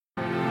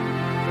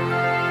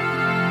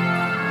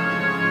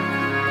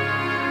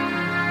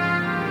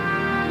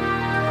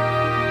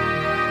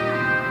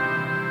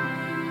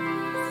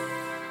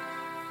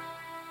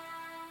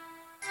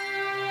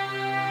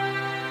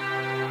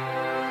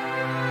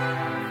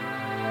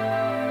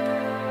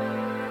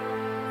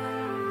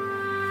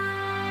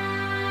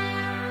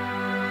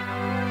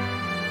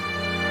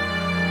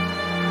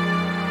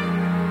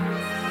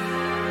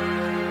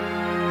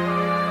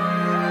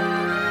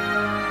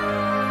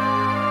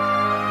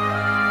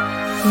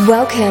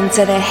Welcome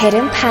to the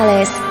Hidden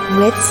Palace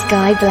with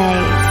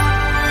Skyblaze.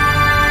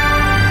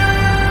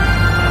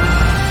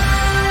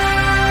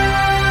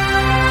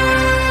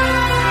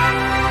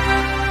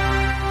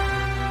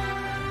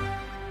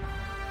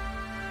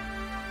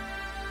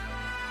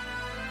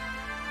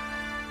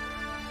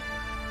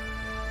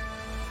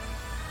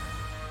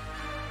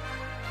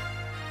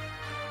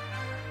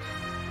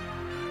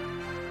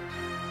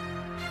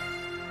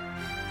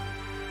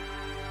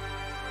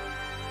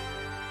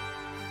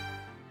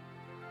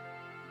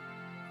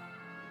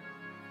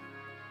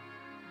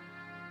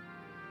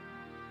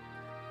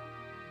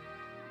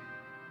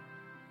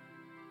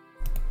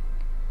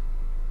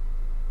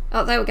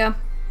 Oh, there we go.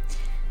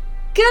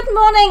 Good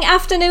morning,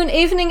 afternoon,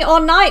 evening, or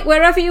night,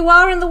 wherever you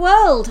are in the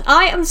world.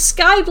 I am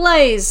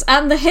Skyblaze,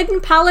 and the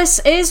Hidden Palace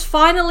is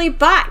finally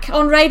back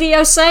on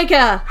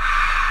RadioSEGA.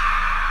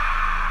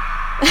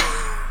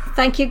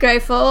 Thank you,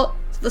 Greyfort,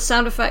 for the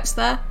sound effects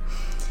there.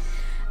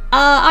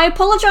 I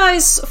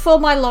apologise for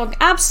my long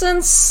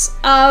absence,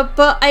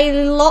 but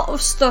a lot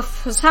of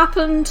stuff has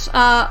happened.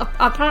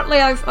 Apparently,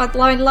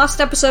 my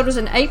last episode was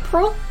in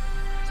April,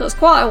 so it's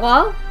quite a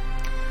while.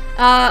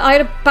 I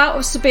had a bout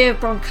of severe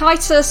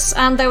bronchitis,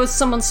 and there was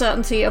some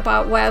uncertainty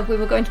about where we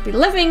were going to be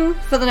living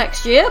for the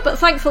next year, but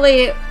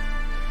thankfully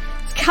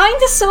it's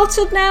kind of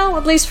sorted now,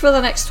 at least for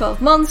the next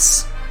 12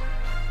 months.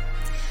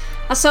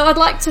 So I'd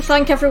like to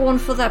thank everyone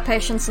for their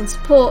patience and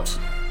support.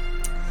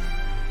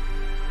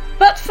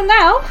 But for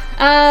now,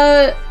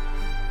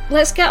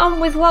 let's get on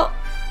with what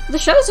the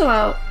show's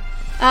about.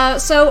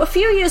 So a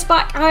few years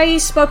back I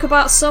spoke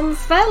about some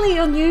fairly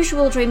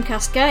unusual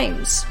Dreamcast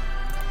games.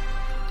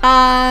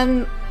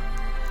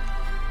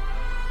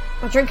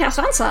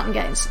 Dreamcast and Saturn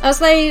games, as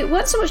they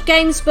weren't so much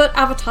games but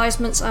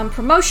advertisements and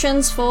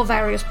promotions for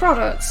various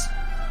products.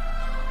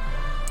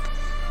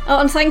 Oh,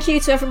 and thank you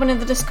to everyone in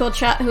the Discord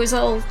chat who is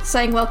all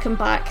saying welcome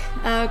back.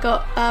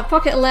 Got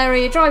Pocket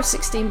Larry, Drive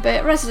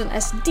 16-bit, Resident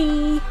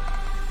SD,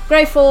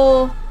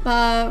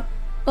 Grey4,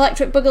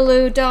 Electric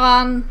Boogaloo,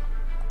 Doan,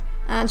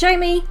 and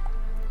Jamie.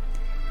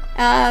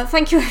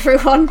 Thank you,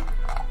 everyone.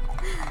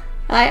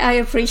 I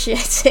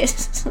appreciate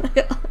it.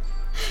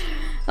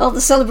 All the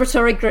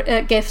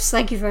celebratory gifts,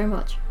 thank you very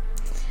much.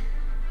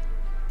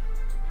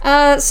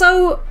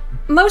 So,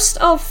 most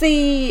of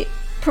the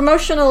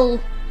promotional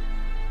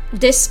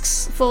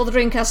discs for the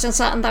Dreamcast and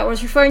Saturn that I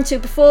was referring to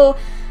before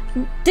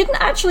didn't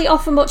actually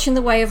offer much in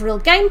the way of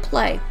real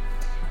gameplay.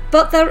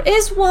 But there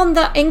is one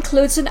that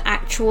includes an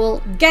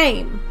actual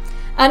game,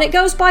 and it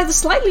goes by the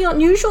slightly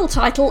unusual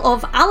title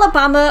of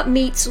Alabama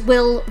Meets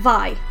WiLL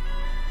Vi,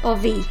 or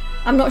V.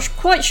 I'm not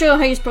quite sure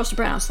how you're supposed to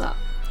pronounce that.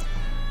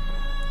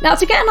 Now,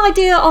 to get an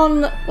idea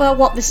on, well,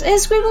 what this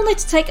is, we will need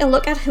to take a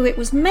look at who it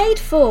was made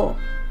for.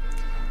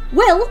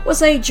 WiLL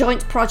was a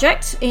joint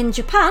project in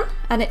Japan,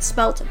 and it's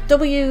spelt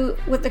W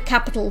with the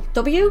capital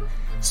W,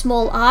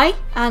 small I,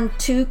 and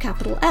 2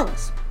 capital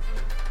L's.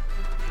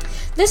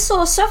 This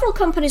saw several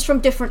companies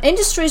from different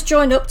industries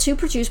join up to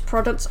produce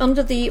products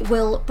under the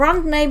WiLL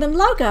brand name and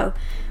logo,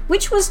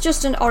 which was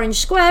just an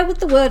orange square with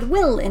the word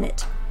WiLL in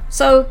it.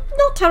 So,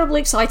 not terribly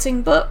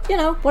exciting, but, you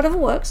know, whatever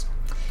works.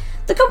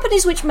 The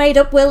companies which made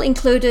up WiLL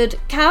included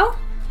Kao,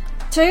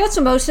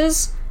 Toyota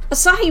Motors,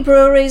 Asahi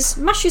Breweries,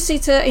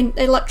 Matsushita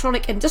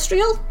Electronic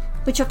Industrial,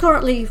 which are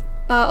currently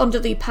under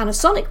the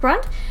Panasonic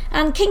brand,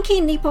 and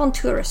Kinki Nippon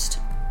Tourist.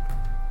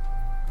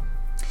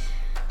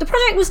 The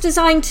project was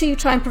designed to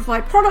try and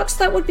provide products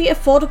that would be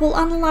affordable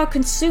and allow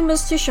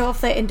consumers to show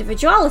off their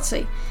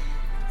individuality.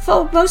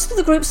 For most of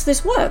the groups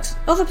this worked,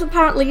 others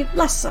apparently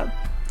less so.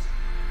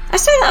 I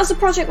say that as a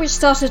project which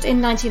started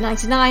in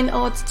 1999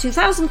 or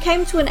 2000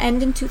 came to an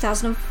end in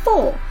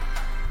 2004,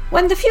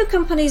 when the few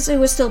companies who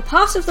were still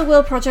part of the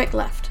WiLL project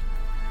left.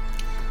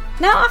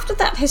 Now, after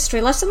that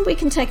history lesson, we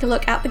can take a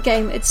look at the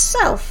game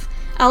itself,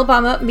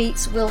 Alabama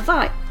Meets WiLL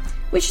Vi,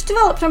 which is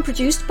developed and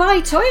produced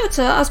by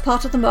Toyota as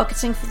part of the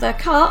marketing for their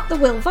car, the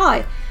WiLL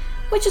Vi,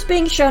 which is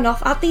being shown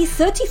off at the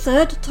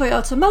 33rd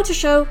Toyota Motor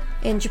Show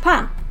in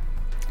Japan.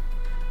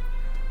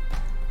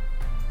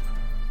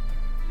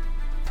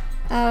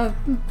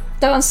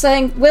 Doan's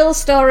saying WiLL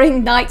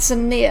starring Knights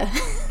and Nia.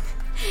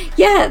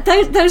 Yeah,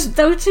 those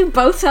two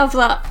both have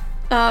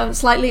that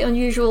slightly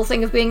unusual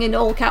thing of being in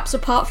all caps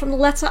apart from the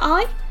letter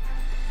I.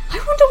 I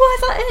wonder why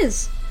that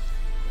is.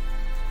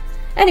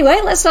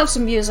 Anyway, let's have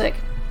some music.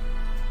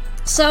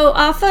 So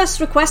our first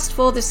request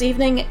for this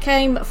evening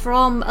came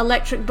from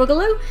Electric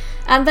Boogaloo,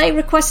 and they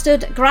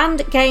requested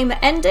Grand Game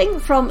Ending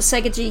from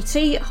Sega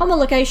GT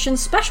Homologation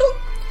Special.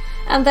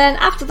 And then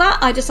after that,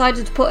 I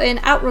decided to put in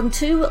Outrun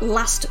 2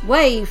 Last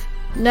Wave.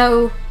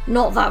 No,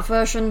 not that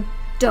version,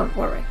 don't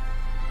worry.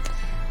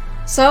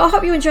 So I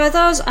hope you enjoy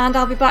those, and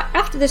I'll be back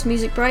after this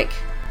music break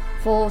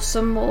for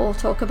some more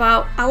talk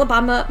about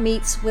Alabama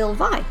Meets WiLL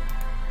Vi.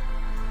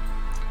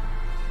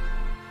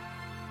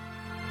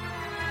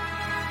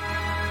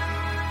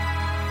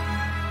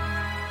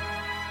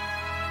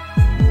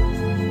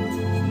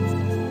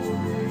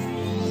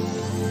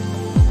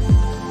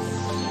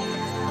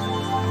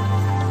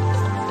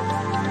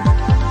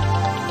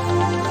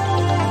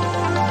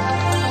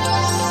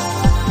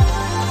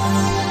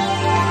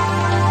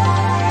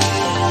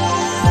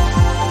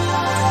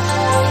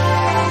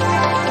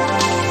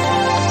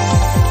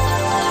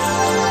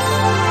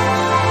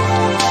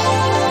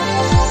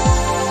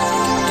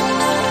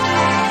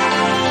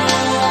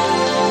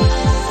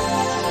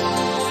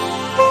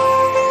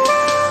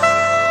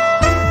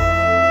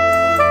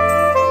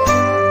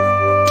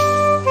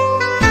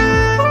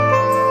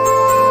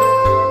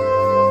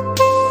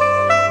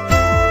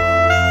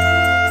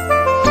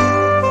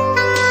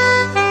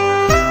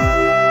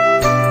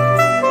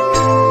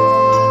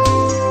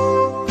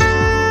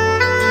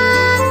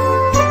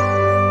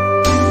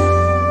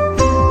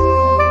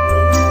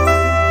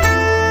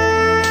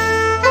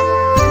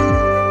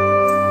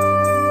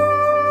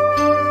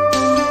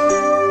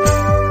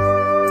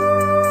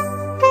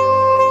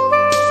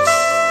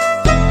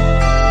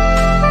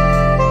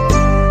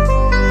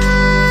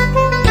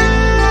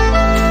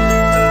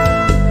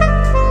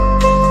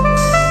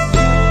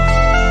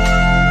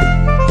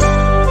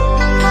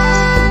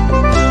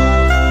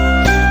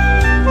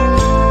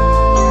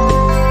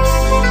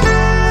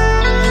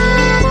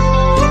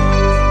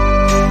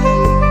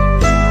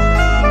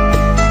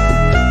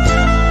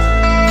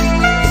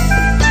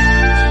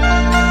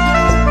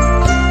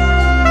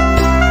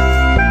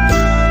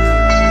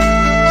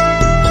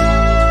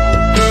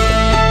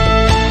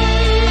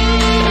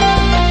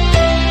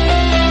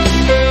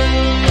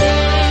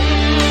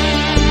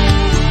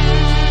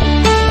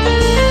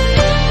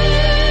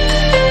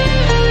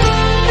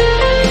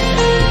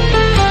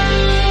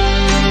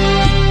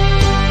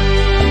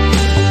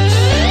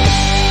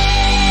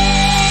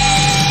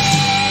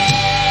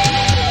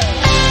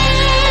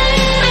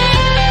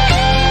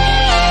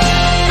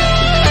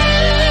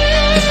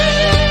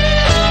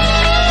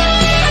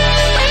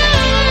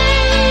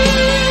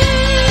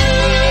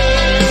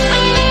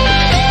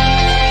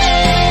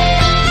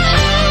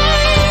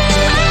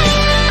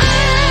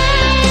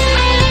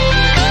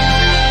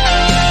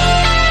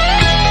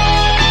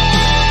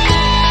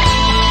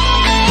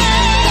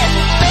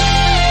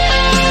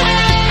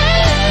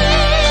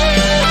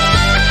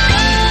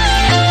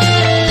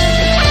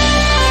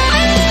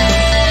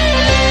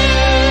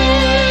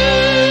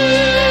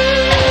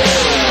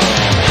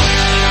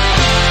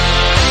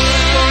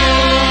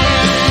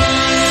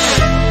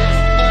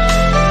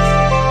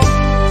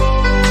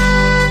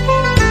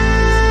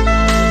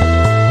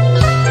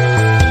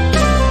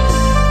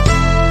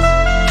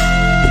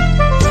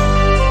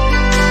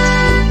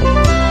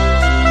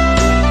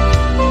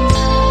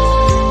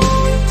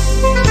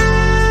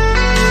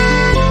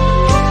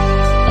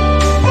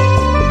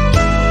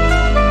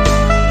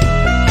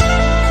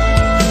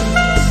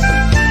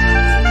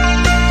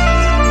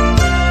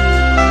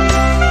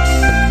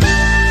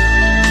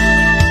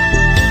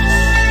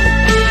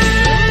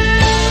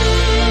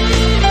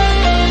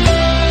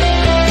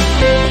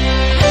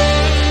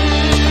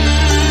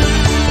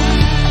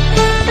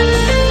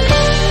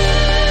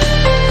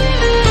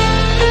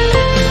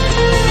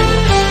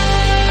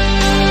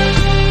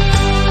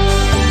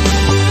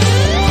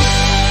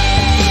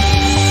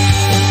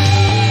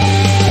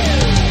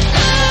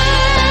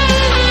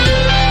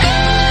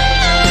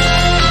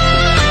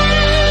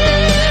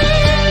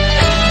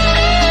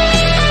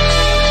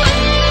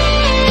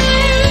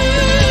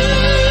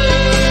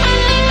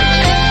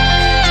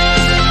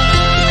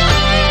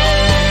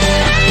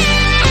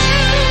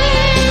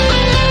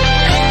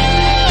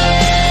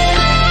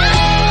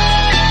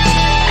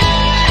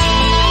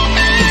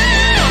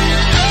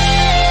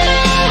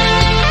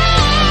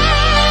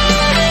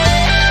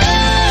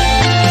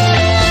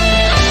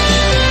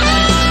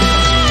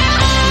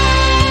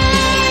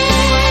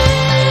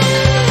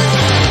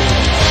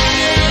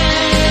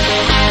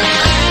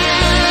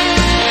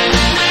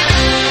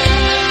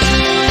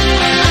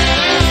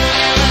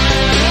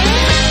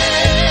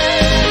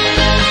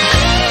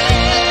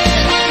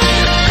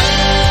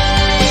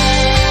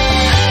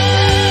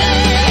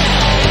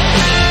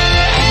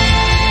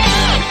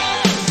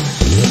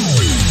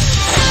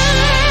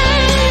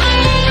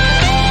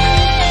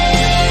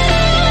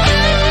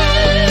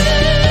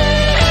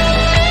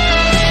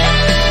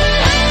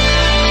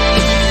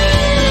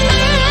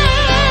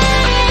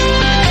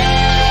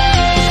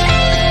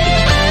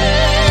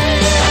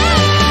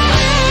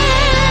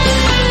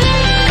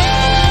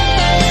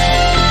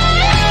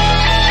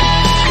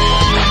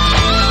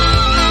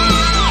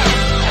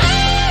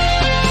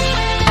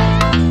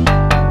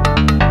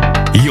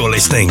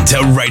 listening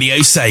to Radio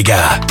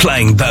Sega,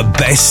 playing the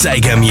best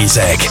Sega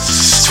music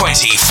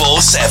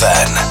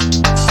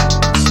 24/7.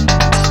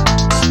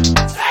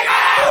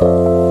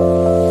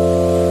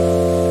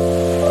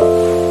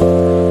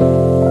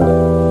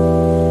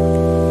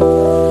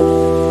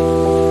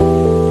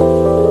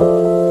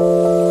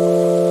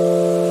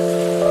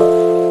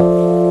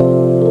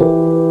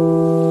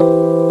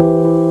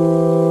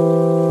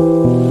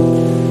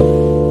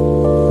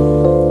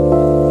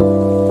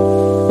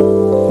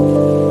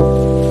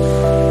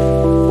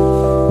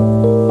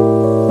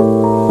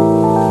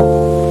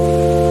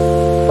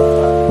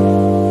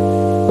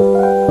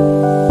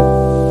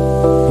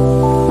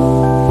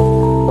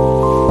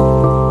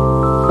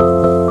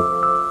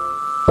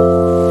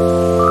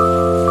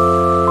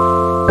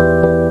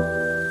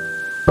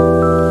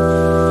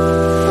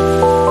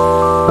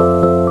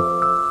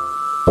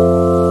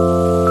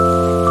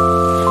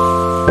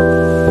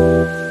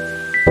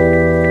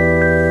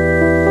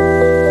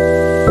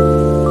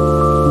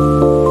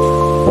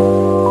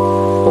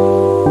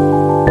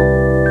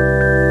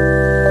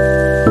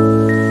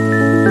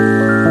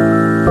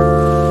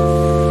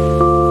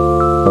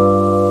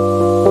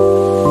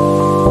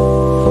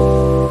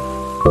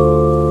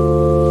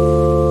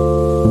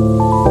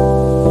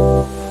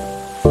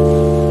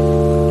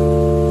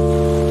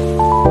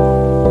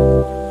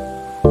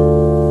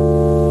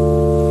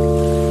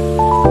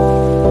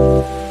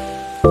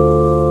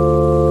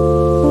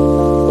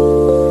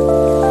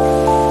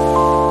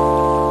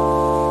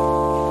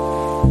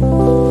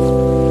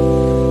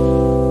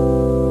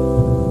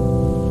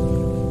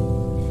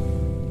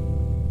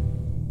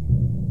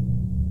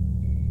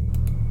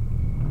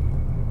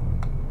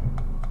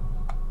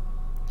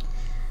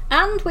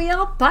 And we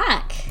are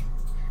back.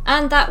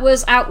 And that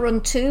was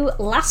Outrun 2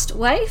 Last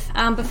Wave,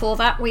 and before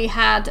that we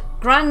had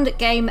Grand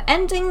Game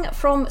Ending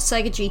from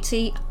Sega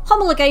GT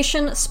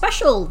Homologation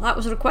Special. That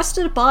was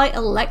requested by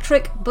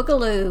Electric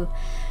Boogaloo.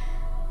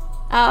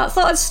 Thought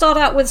I'd start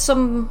out with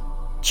some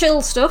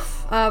chill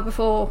stuff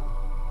before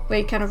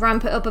we kind of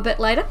ramp it up a bit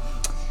later.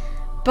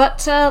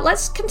 But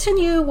let's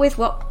continue with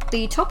what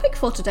the topic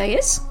for today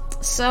is.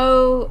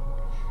 So,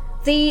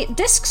 the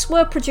discs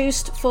were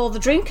produced for the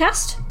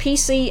Dreamcast,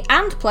 PC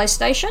and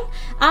PlayStation,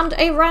 and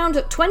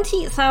around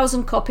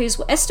 20,000 copies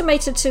were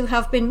estimated to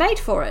have been made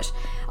for it,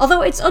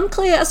 although it's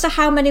unclear as to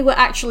how many were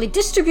actually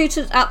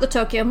distributed at the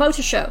Tokyo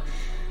Motor Show,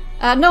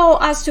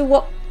 nor as to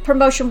what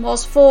promotion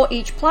was for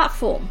each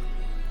platform.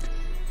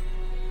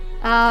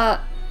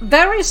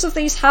 Various of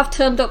these have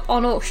turned up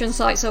on auction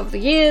sites over the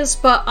years,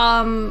 but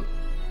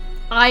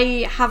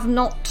I have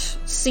not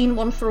seen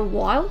one for a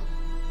while.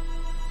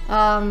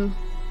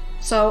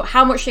 So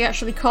how much they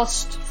actually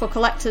cost for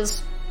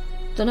collectors,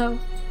 dunno.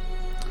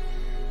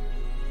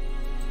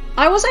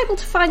 I was able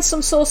to find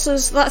some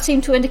sources that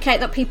seem to indicate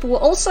that people were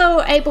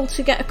also able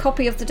to get a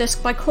copy of the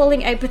disc by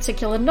calling a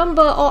particular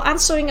number or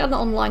answering an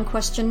online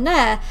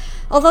questionnaire,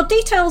 although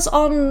details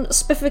on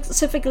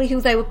specifically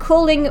who they were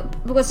calling,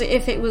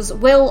 if it was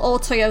WiLL or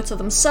Toyota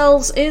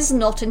themselves, is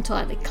not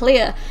entirely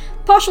clear,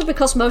 partially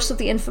because most of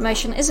the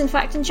information is in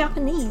fact in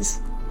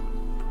Japanese.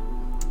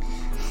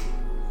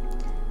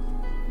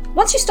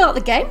 Once you start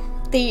the game,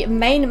 the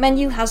main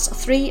menu has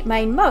three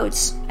main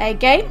modes: a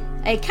game,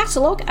 a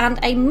catalogue, and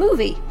a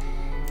movie.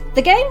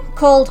 The game,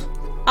 called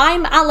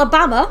I'm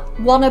Alabama,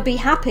 Wanna Be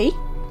Happy,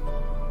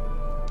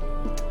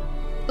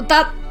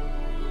 that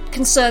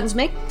concerns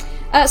me,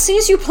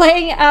 sees you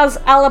playing as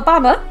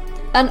Alabama,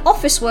 an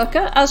office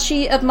worker, as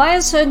she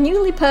admires her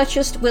newly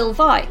purchased WiLL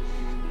Vi,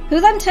 who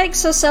then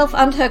takes herself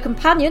and her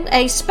companion,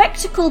 a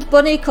spectacled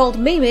bunny called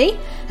Mimi,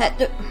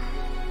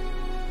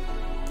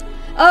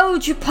 oh,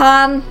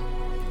 Japan.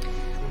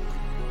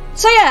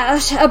 So yeah,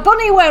 a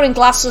bunny wearing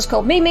glasses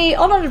called Mimi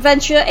on an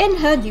adventure in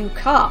her new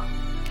car.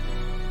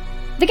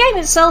 The game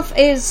itself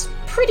is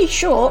pretty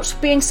short,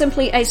 being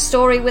simply a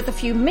story with a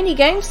few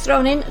mini-games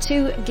thrown in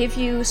to give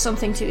you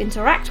something to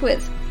interact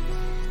with.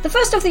 The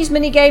first of these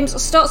mini-games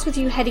starts with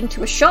you heading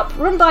to a shop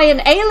run by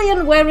an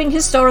alien wearing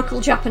historical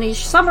Japanese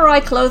samurai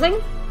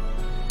clothing.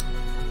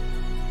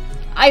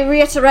 I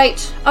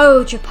reiterate,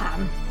 oh,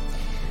 Japan.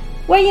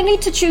 Where you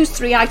need to choose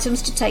 3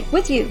 items to take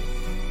with you.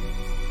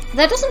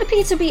 There doesn't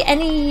appear to be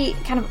any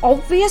kind of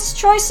obvious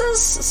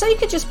choices, so you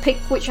could just pick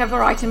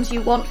whichever items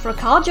you want for a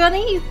car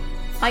journey,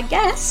 I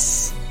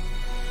guess.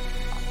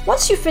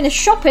 Once you finish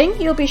shopping,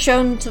 you'll be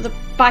shown to the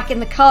back in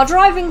the car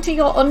driving to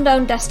your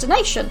unknown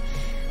destination,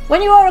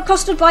 when you are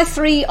accosted by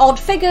 3 odd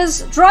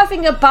figures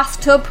driving a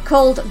bathtub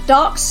called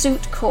Dark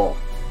Suit Core.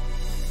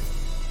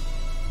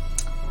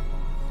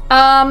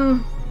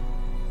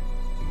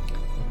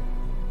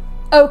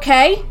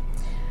 Okay.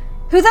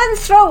 Who then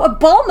throw a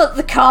bomb at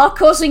the car,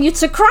 causing you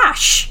to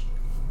crash.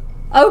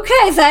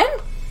 Okay then.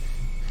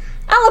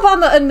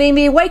 Alabama and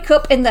Mimi wake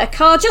up in their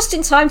car just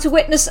in time to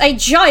witness a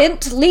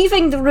giant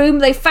leaving the room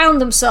they found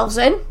themselves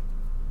in.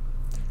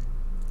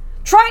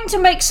 Trying to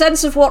make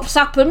sense of what's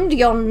happened,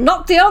 you're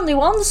not the only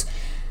ones.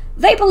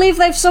 They believe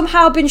they've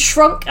somehow been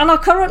shrunk and are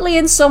currently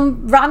in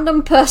some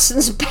random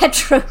person's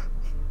bedroom.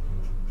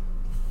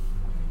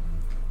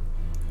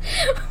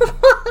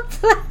 What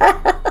the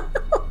hell?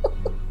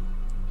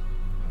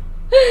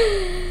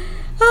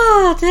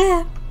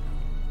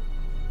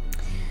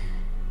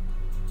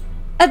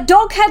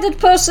 dog-headed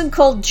person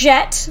called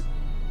Jet,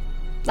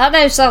 that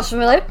name sounds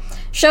familiar,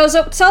 shows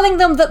up telling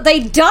them that they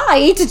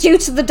died due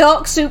to the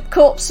Dark Soup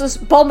Corpse's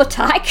bomb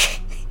attack.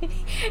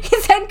 He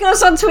then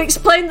goes on to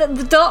explain that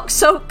the Dark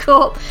Soup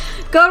Corp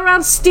go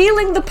around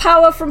stealing the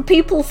power from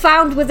people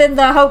found within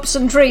their hopes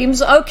and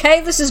dreams.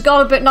 Okay, this has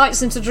gone a bit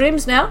nights into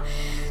dreams now.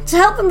 To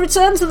help them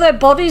return to their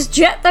bodies,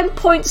 Jet then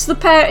points the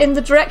pair in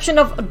the direction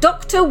of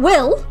Dr.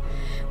 WiLL,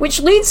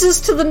 which leads us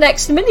to the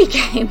next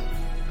minigame.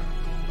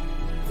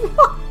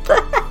 What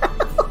the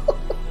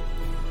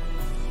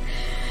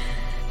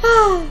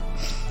hell?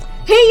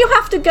 Here you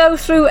have to go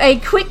through a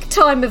quick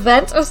time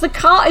event as the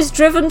car is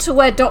driven to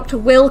where Dr.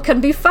 WiLL can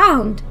be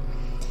found.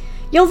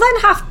 You'll then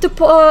have to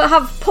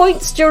have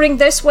points during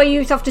this where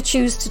you have to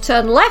choose to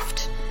turn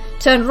left,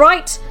 turn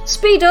right,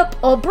 speed up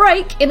or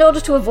brake in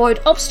order to avoid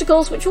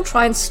obstacles which will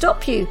try and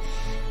stop you.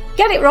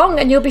 Get it wrong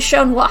and you'll be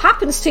shown what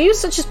happens to you,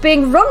 such as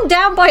being run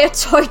down by a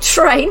toy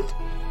train,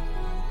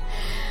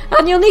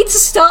 and you'll need to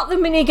start the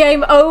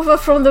minigame over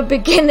from the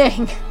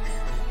beginning.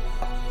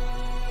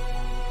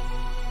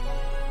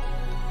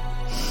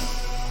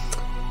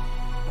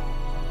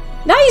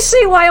 Now you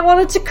see why I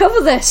wanted to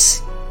cover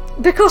this,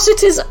 because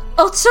it is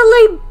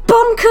utterly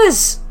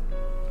bonkers.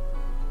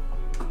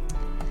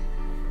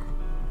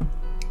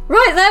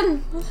 Right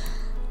then.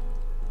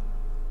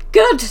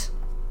 Good.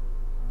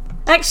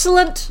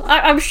 Excellent.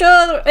 I'm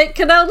sure it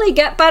can only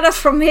get better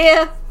from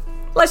here.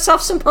 Let's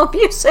have some more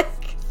music.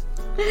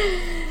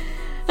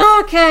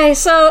 Okay,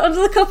 so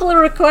under the couple of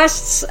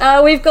requests,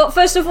 we've got,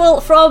 first of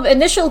all, from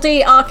Initial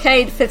D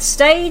Arcade 5th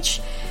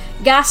Stage,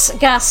 Gas,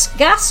 Gas,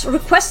 Gas,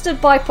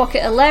 requested by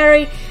Pocket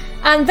Aleri,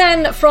 and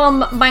then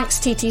from Manx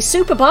TT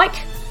Superbike,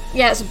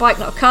 yeah, it's a bike,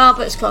 not a car,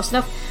 but it's close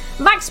enough,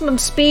 Maximum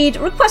Speed,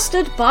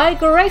 requested by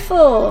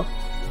Gorefor.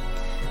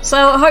 So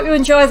I hope you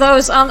enjoy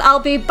those, and I'll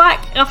be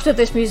back after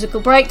this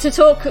musical break to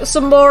talk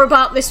some more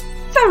about this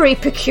very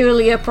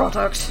peculiar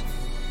product.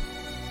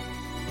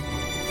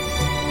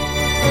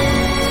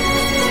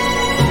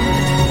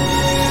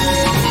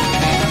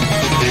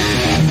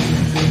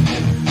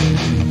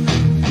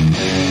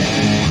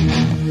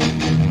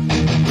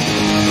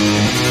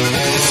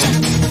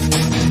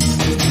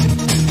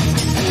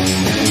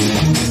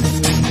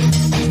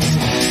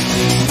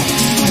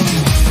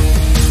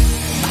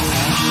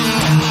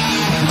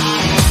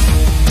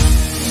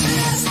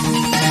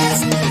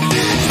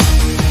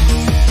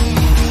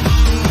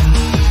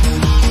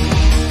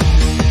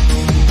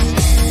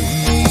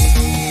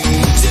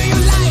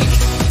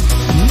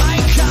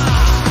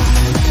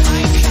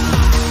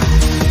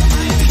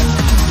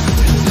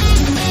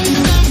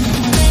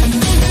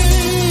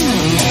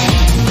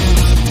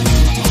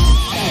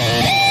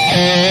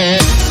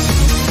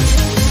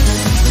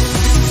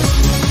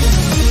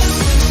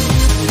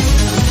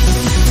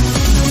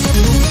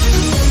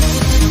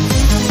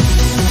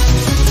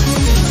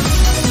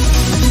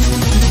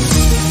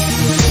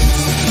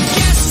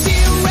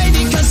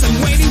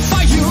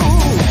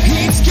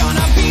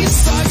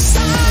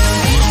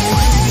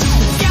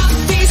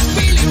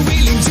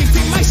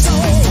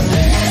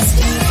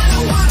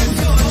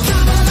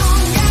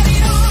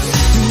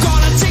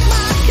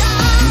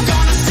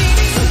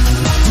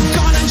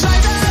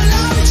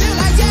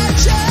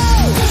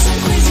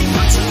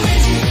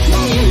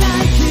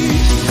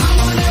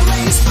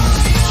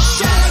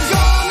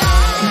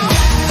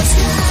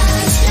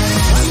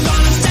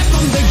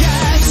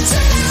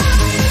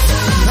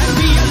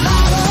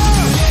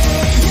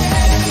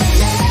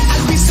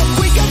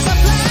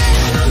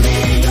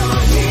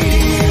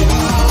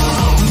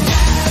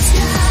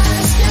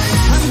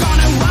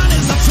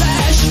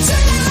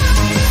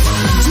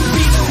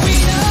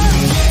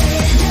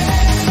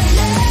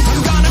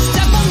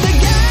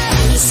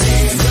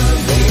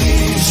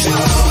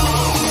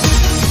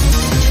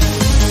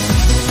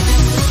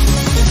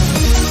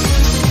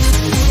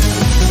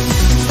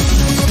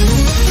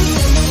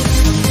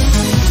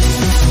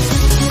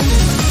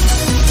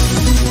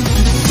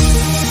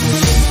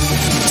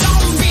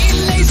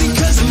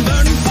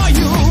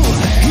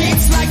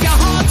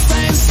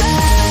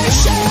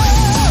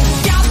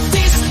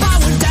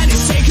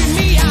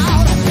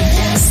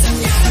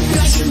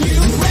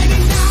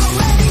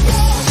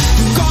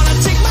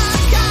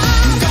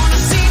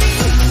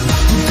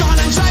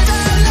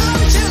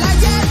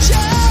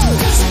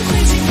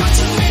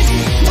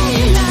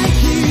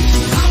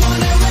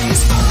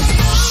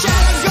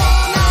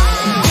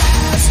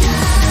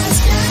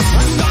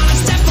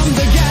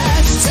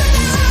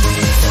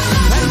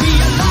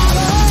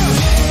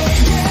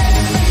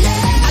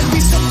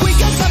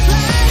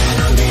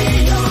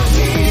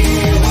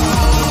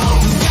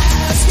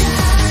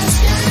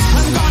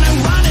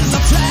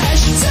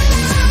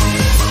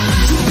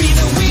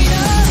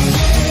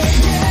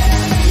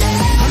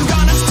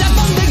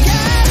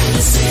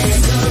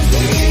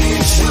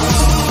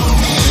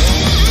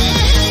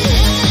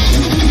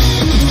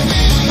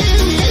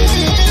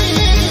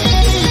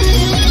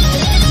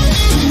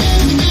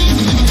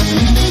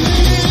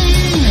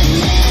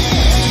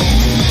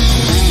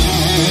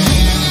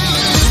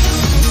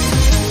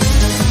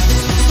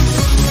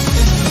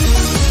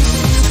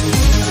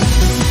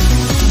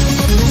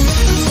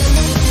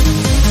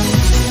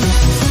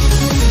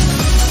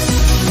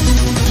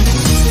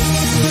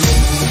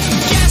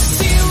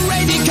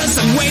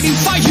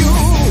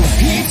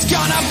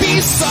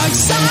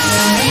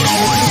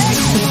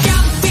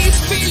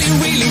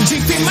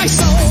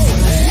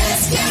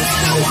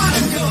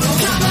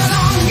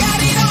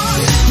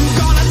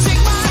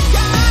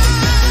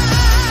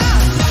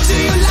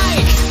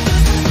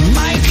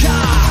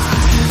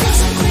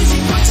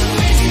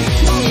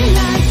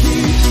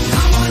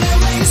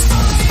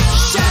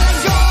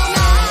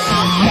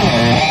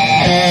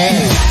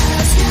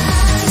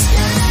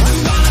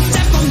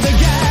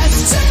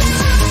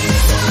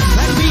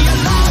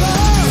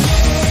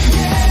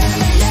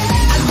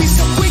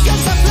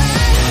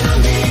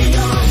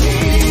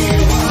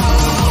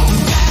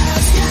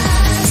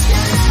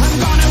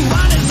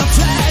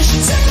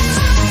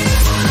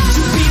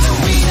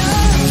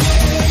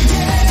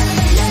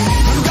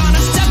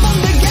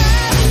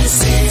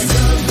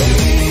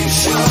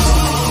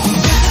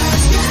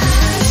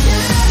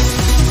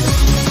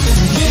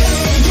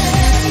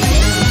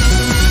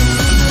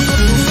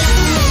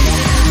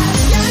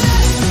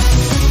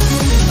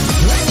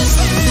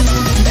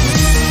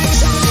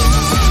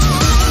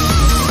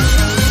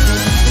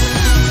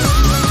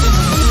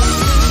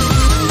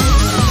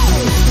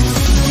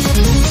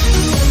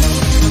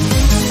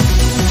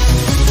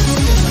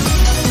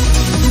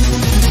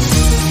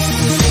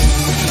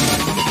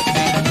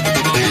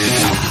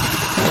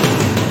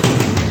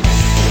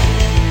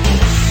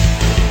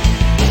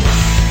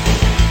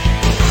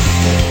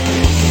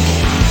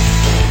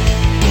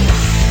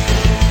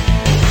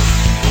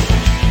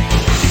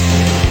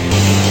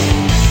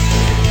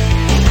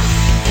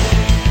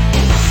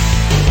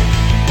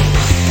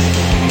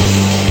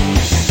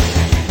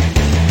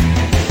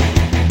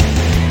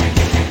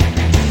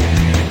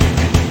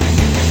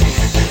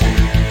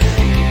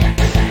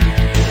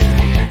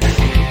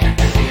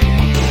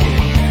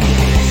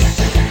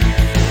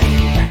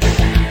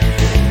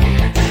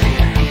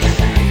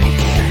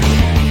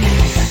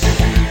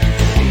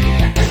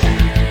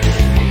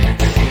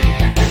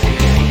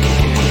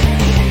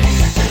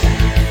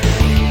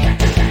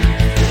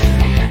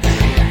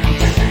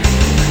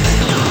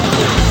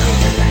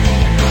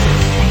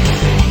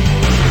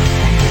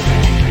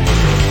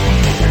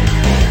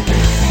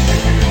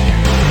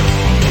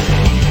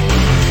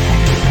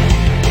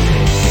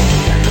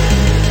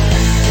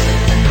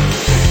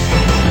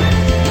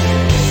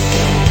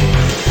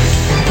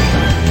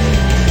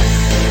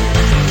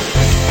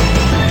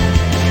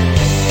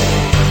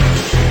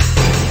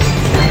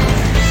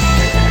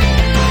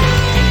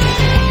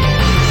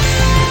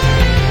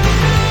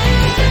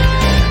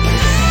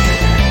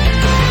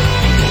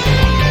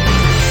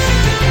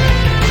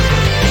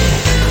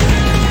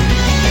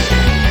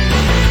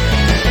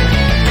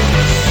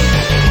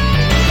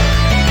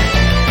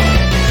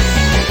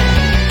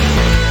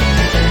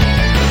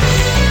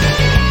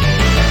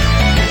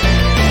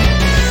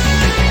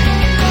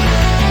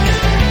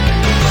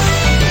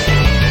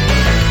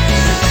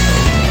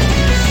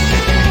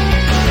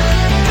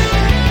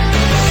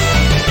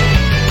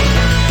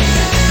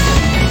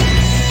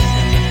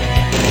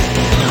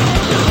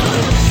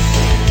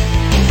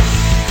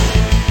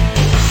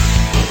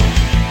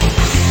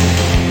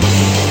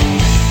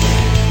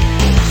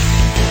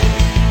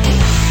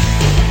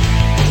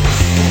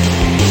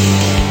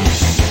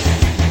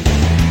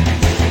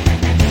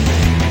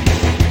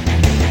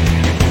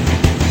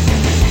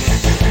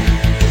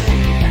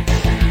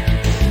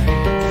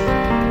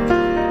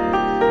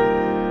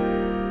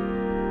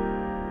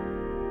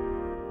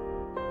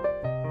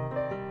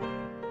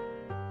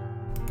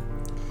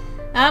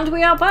 and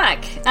we are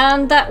back.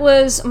 And that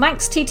was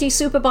Manx TT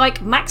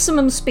Superbike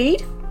Maximum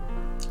Speed,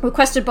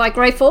 requested by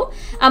Greyfall.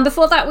 And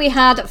before that we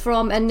had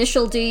from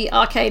Initial D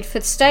Arcade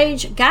 5th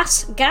Stage,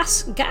 Gas,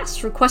 Gas,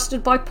 Gas,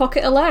 requested by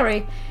Pocket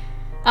O'Leary,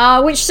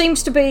 which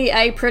seems to be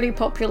a pretty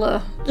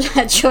popular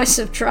choice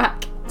of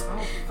track.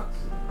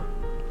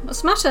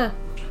 What's the matter?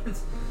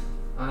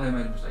 I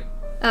made a mistake.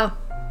 Oh.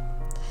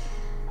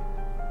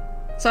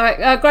 Sorry,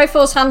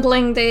 Greyfall's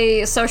handling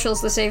the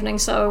socials this evening,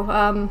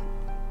 so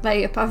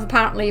they have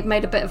apparently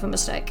made a bit of a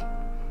mistake.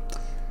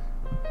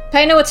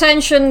 Pay no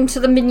attention to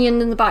the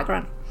minion in the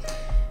background.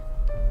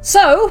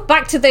 So,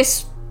 back to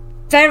this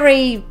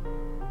very,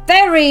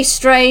 very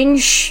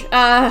strange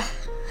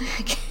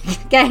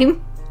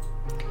game.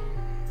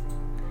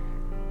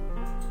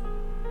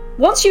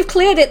 Once you've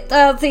cleared it,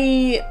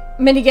 the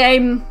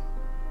minigame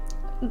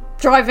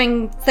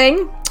driving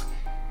thing,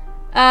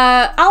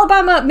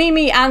 Alabama,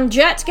 Mimi and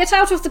Jet get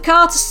out of the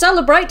car to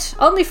celebrate,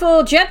 only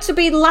for Jet to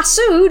be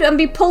lassoed and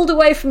be pulled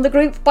away from the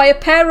group by a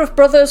pair of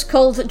brothers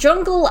called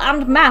Jungle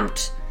and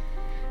Mount,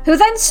 who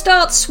then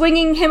start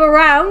swinging him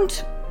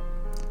around.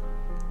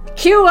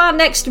 Cue our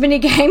next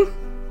minigame,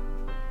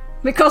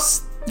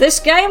 because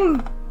this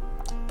game,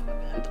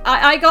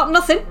 I got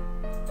nothing.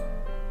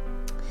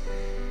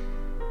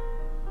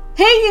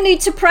 Here you need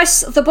to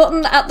press the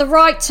button at the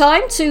right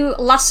time to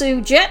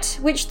lasso Jet,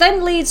 which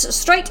then leads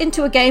straight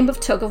into a game of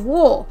tug of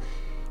war.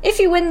 If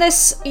you win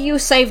this, you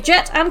save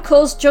Jet and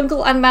cause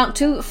Jungle and Mount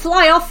to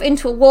fly off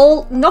into a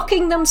wall,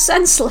 knocking them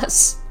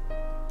senseless.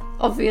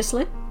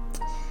 Obviously.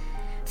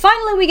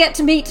 Finally we get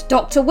to meet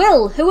Dr.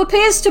 WiLL, who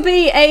appears to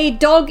be a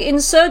dog in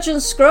surgeon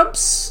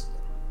scrubs,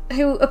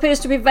 who appears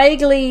to be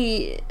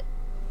vaguely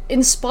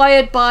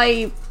inspired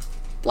by,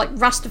 like,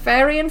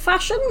 Rastafarian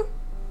fashion,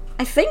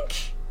 I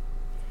think?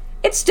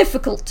 It's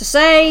difficult to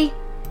say.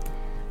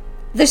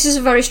 This is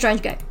a very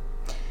strange game.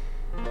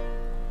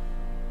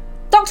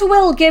 Dr.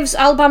 WiLL gives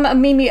Alabama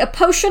and Mimi a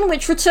potion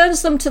which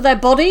returns them to their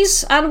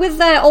bodies, and with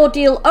their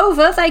ordeal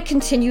over, they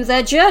continue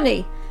their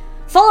journey.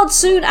 Followed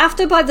soon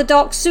after by the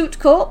Dark Suit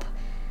Corp,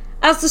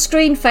 as the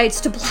screen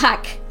fades to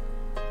black.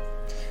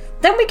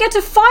 Then we get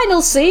a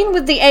final scene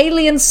with the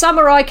alien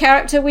samurai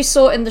character we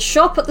saw in the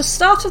shop at the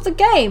start of the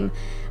game,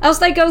 as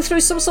they go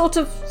through some sort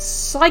of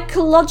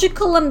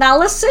psychological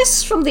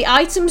analysis from the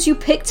items you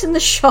picked in the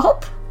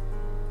shop.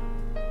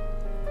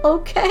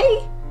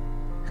 Okay.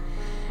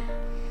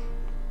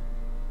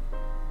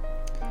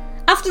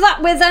 After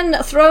that, we're then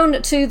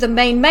thrown to the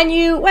main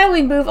menu, where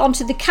we move on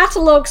to the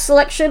catalogue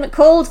selection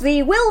called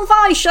the WiLL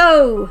Vi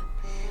Show.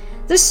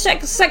 This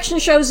section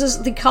shows us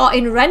the car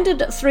in rendered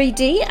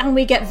 3D, and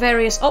we get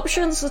various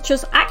options such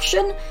as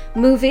action,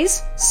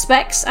 movies,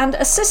 specs, and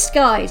assist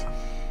guide.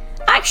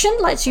 Action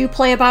lets you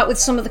play about with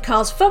some of the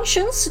car's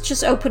functions, such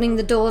as opening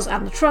the doors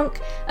and the trunk,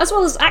 as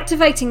well as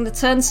activating the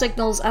turn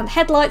signals and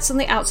headlights on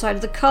the outside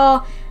of the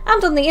car,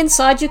 and on the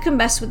inside you can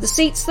mess with the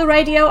seats, the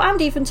radio,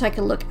 and even take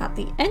a look at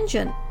the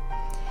engine.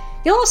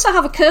 You'll also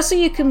have a cursor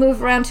you can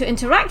move around to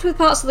interact with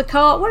parts of the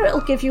car, where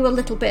it'll give you a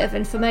little bit of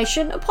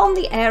information upon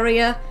the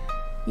area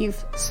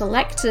you've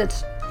selected.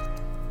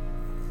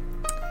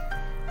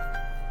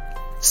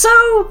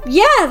 So,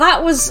 yeah,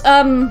 that was,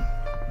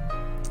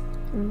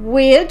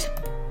 weird.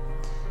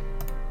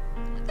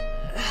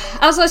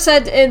 As I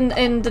said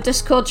in the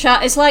Discord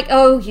chat, it's like,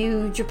 oh,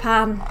 you,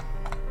 Japan.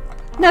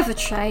 Never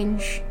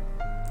change.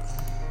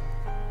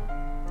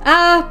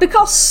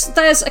 Because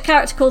there's a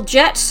character called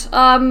Jet,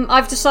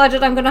 I've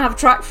decided I'm going to have a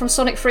track from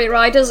Sonic Free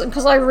Riders, and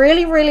because I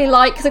really, really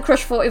like the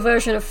Crush 40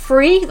 version of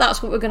Free,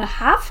 that's what we're going to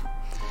have.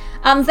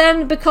 And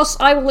then, because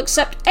I will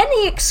accept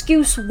any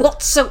excuse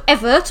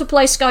whatsoever to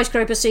play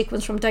Skyscraper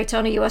Sequence from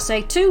Daytona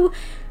USA 2,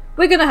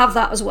 we're going to have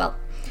that as well.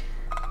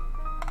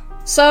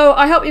 So,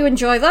 I hope you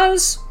enjoy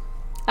those,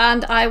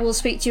 and I will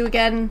speak to you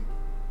again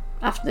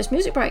after this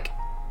music break.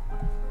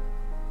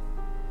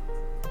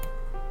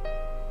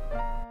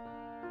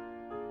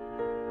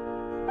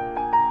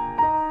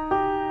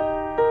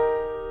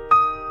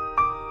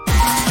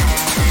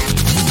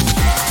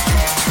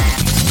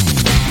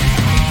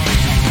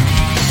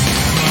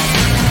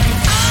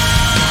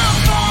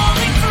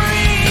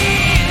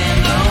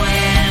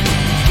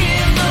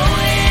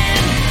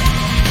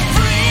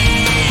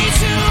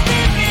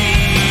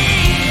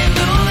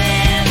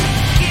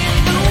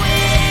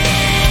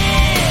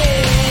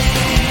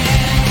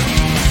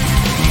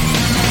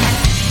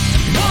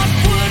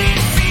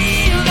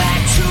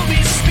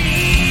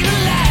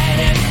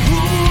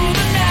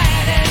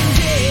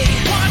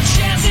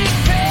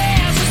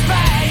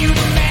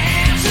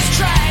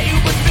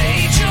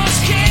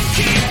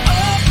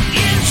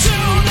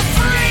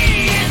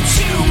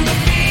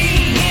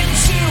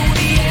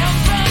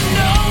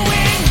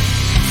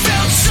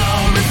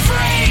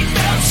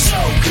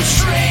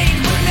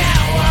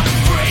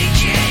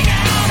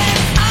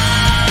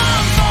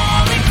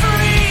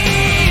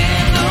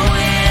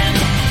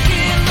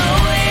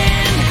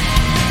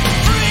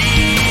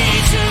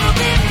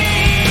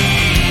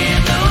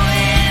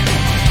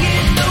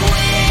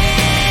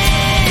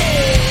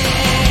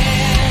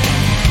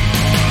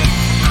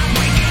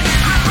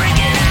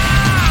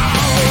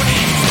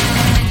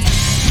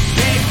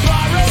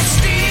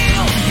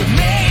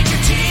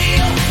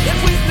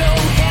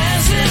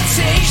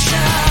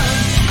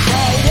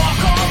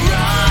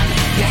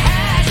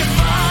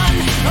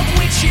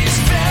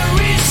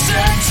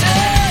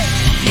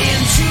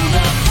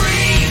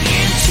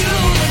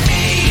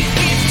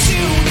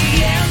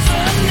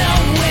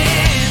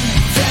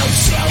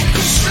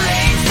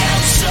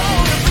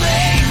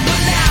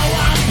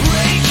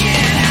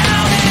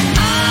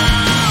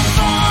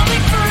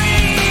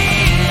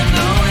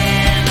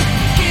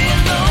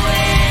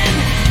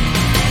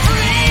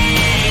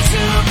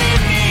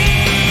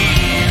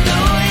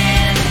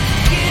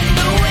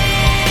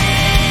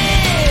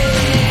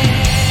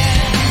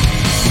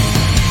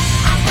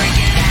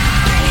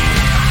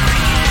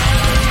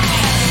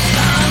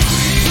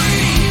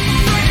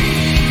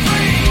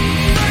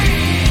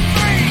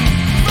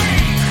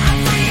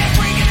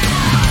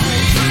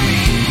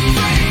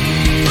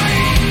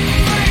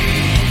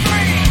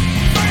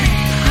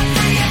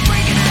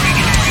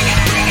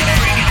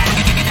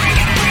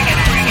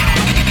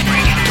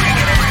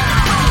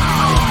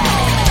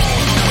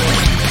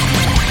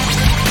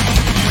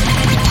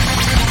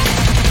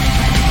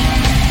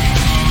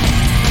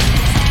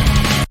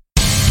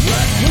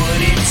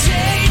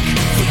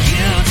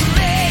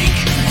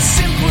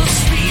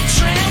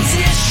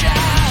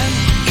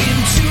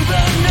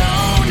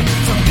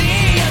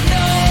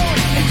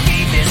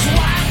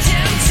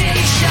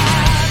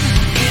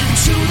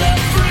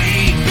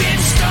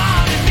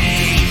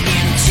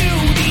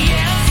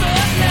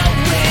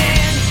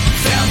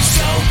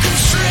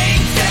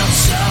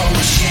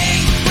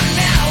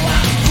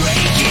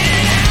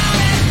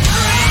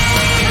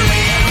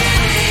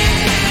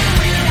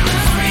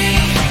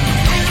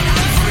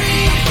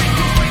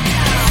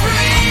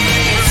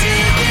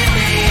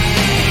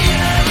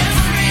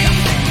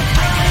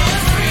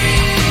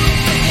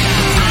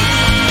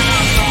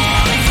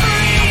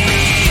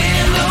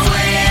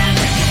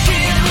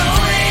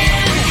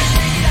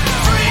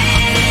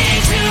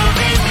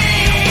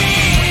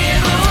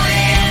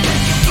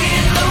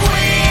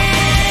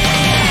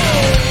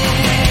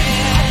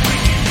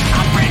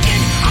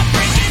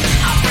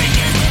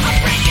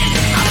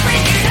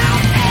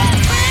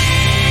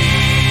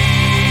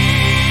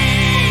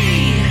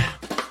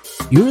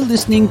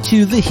 listening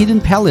to The Hidden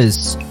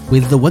Palace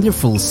with the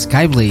wonderful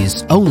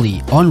Skyblaze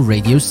only on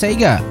Radio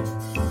Sega.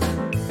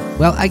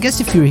 Well, I guess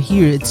if you're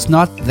here, it's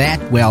not that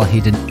well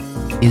hidden,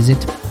 is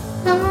it?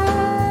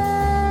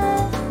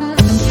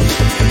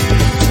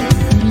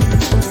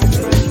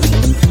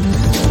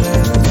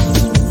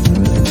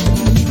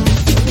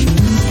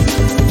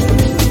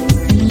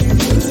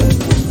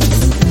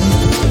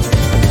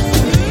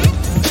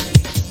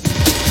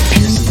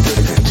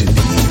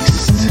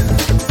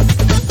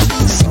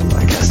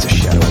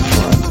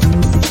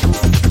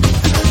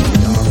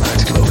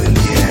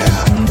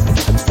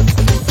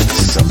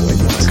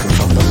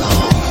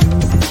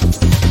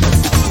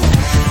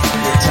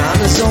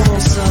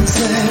 Almost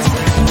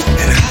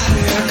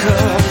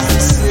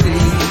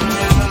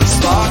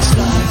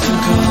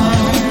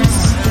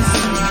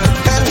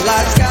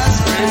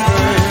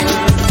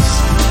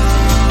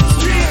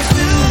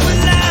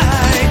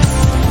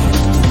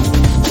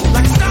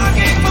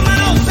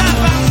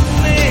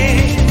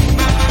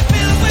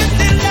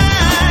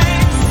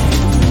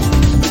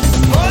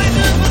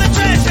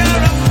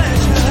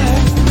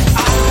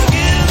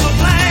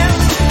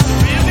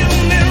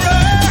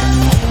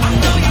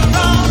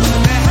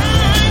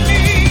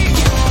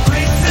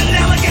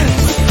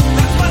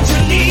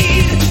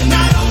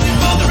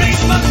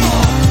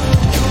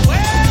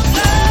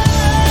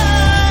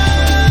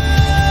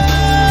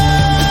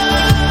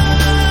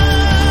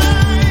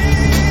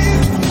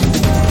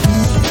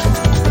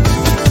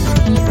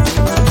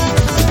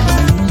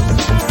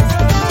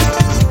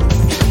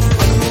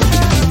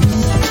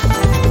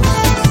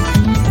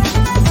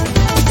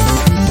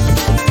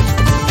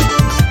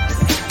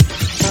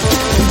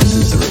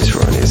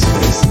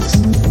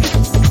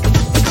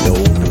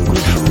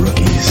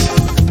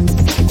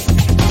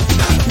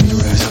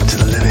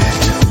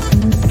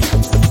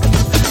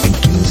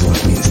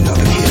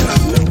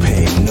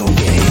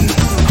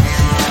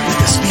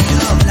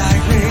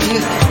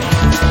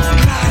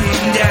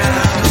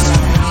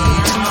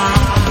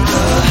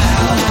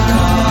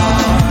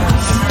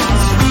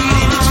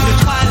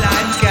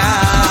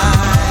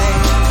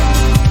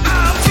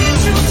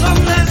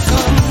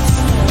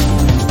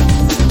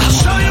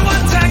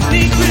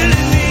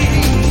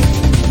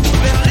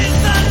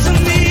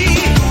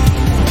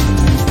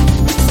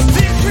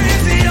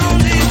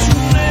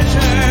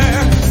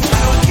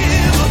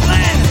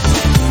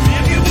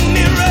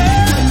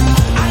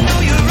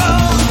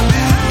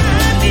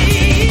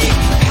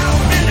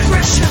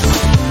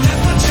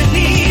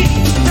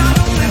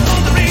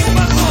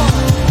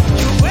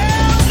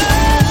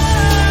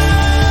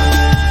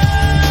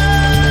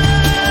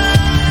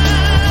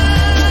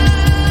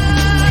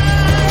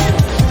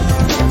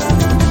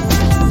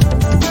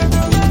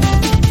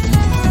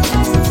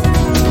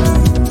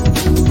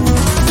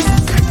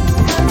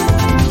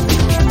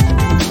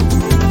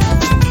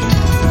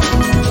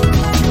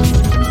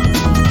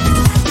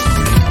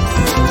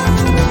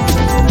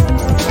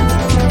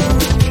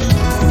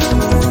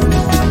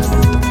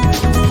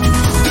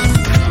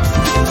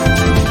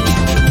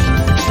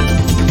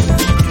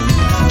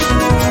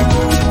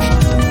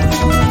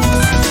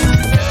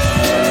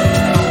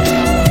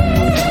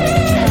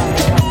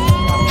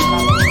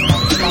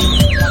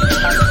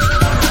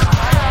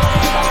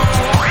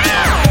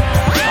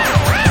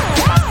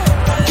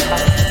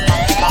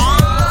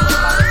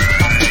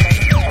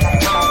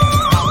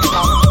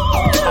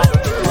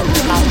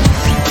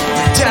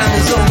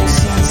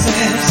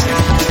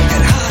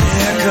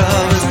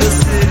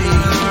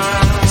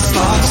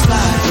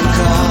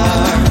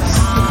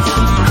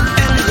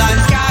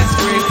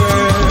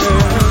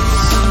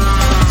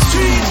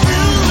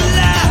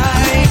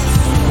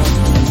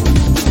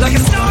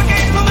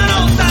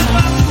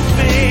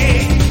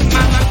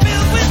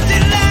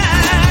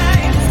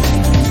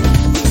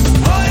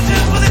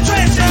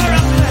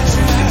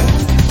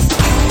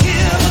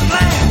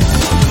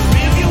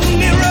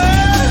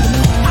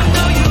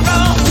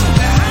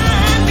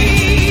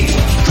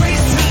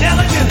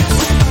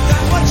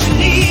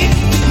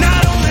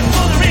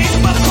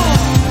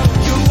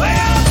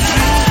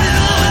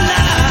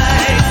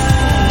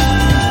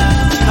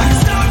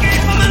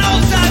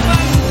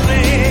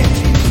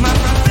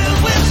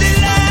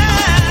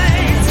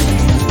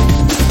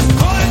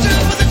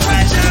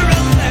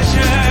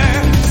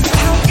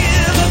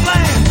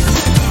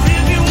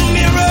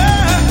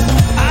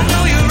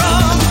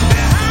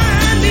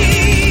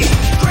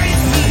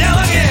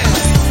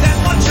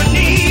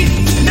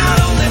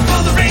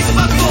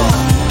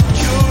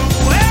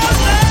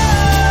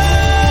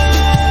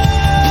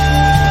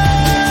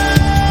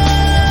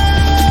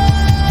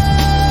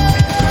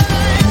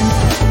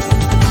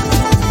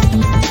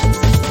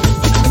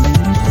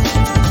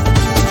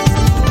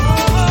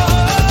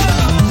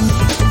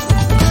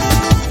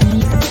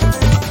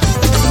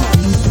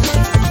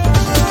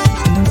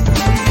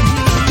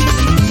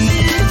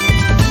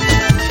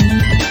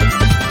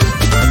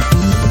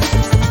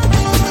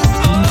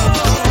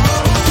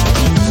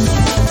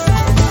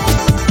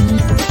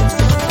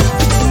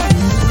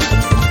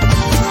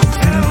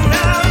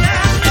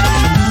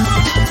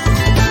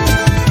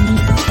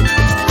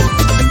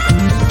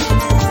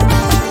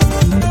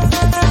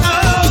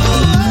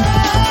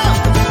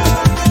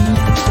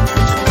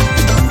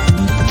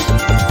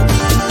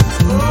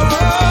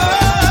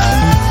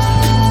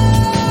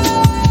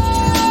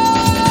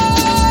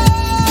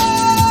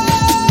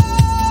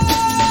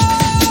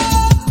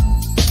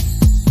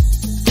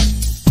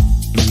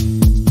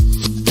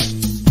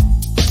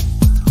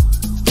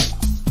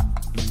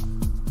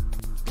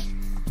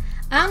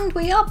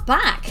And we are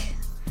back.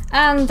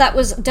 And that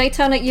was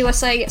Daytona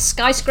USA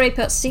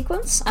Skyscraper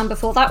Sequence, and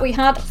before that we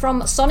had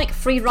from Sonic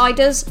Free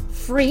Riders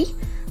Free,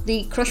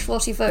 the Crush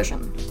 40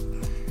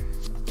 version.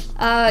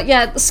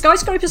 Yeah, the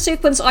Skyscraper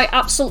Sequence I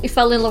absolutely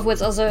fell in love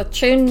with as a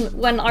tune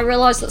when I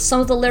realised that some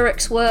of the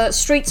lyrics were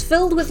streets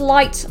filled with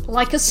light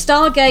like a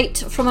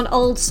Stargate from an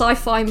old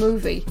sci-fi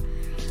movie.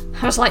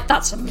 I was like,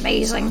 that's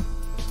amazing.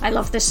 I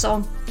love this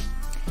song.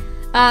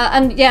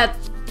 And yeah,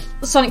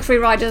 Sonic Free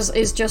Riders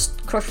is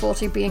just Crush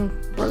 40 being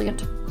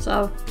brilliant.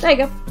 So, there you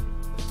go.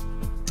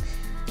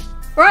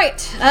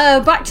 Right,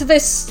 back to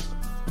this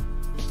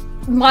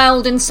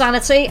mild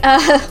insanity.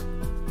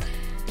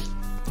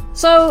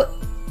 So,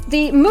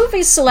 the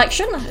movies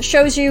selection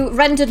shows you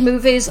rendered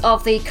movies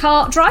of the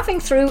car driving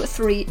through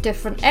 3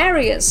 different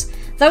areas,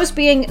 those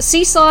being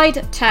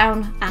seaside,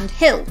 town, and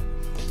hill.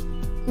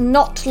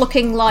 Not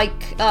looking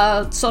like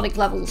Sonic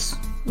levels,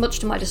 much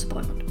to my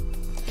disappointment.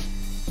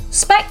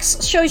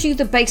 Specs shows you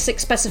the basic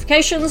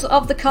specifications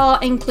of the car,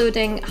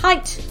 including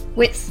height,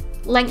 width,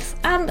 length,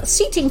 and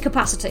seating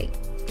capacity.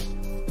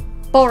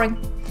 Boring.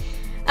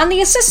 And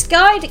the assist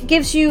guide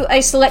gives you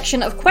a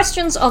selection of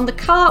questions on the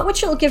car,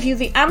 which it'll give you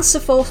the answer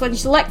for when you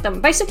select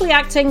them, basically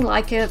acting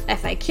like a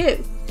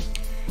FAQ.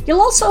 You'll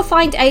also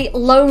find a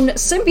loan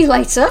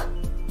simulator,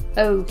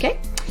 okay,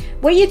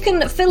 where you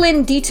can fill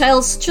in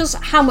details such as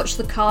how much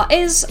the car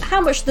is,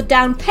 how much the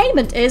down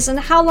payment is, and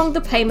how long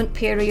the payment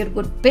period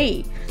would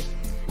be.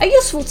 A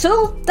useful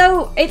tool,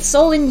 though it's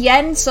all in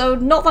yen, so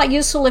not that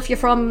useful if you're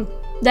from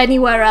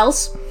anywhere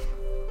else.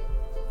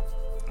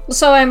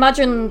 So I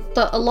imagine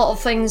that a lot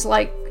of things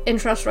like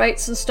interest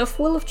rates and stuff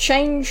will have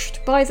changed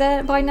by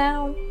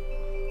now.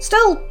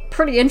 Still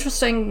pretty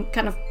interesting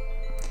kind of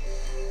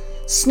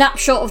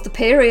snapshot of the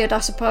period,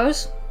 I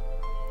suppose.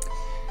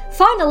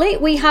 Finally,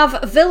 we have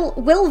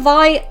WiLL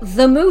Vi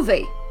the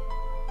movie.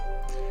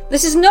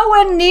 This is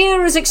nowhere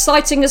near as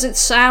exciting as it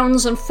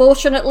sounds,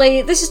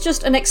 unfortunately. This is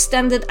just an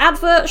extended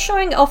advert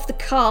showing off the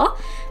car,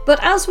 but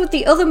as with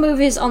the other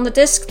movies on the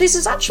disc, this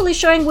is actually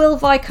showing WiLL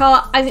Vi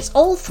car, and it's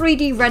all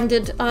 3D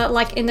rendered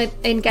like in an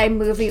in-game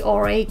movie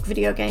or a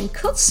video game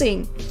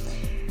cutscene.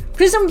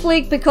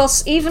 Presumably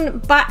because even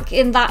back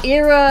in that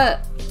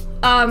era,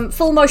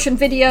 full motion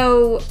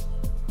video,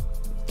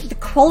 the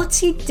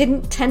quality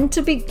didn't tend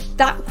to be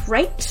that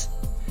great.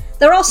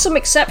 There are some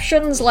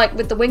exceptions, like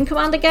with the Wing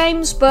Commander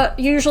games, but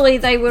usually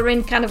they were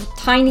in kind of a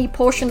tiny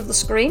portion of the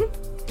screen.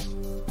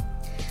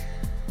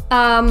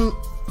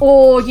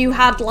 Or you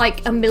had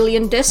like a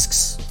million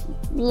discs,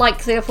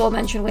 like the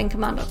aforementioned Wing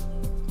Commander.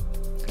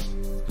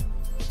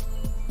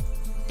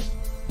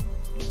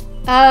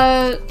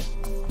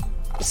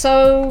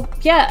 So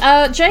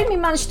yeah, Jamie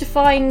managed to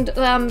find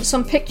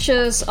some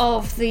pictures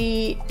of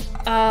the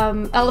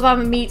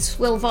Alabama Meets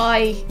WiLL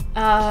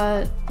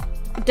Vi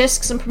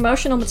discs and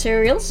promotional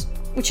materials,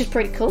 which is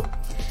pretty cool.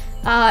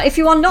 If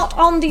you are not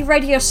on the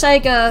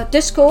RadioSEGA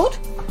Discord,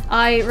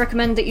 I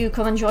recommend that you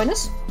come and join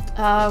us.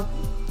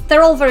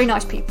 They're all very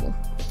nice people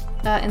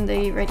in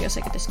the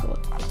RadioSEGA Discord.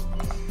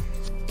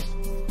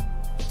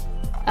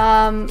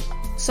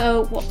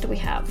 So what do we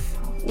have?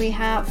 We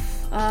have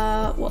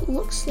what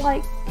looks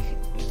like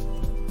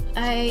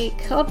a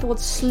cardboard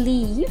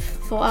sleeve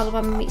for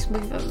Alabama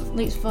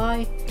Meets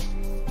Vi,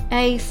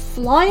 a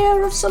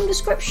flyer of some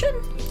description.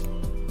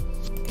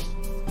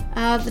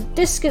 The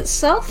disc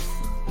itself,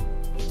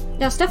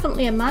 that's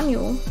definitely a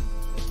manual.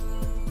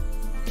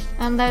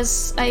 And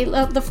there's a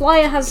the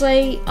flyer has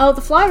a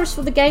the flyer is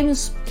for the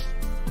games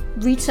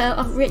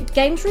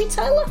games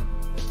retailer,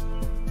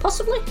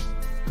 possibly.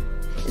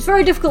 It's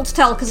very difficult to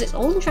tell because it's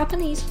all in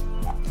Japanese.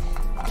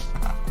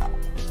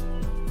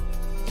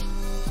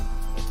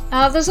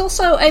 There's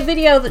also a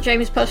video that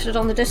Jamie's posted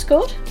on the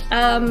Discord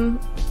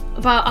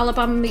about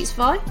Alabama Meets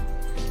Vi.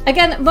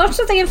 Again, most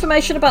of the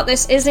information about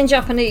this is in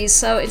Japanese,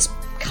 so it's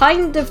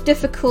kind of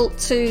difficult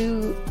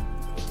to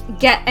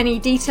get any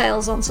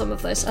details on some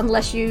of this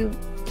unless you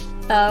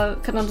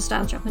can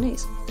understand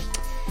Japanese.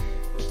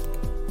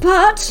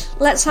 But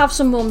let's have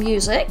some more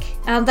music,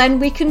 and then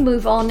we can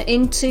move on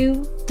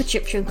into the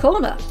Chiptune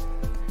Corner.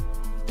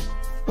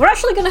 We're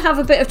actually going to have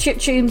a bit of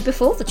chiptune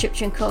before the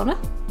Chiptune Corner.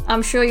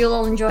 I'm sure you'll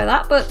all enjoy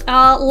that, but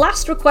our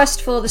last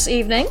request for this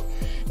evening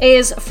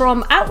is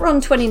from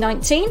Outrun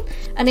 2019,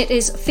 and it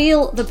is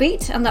Feel the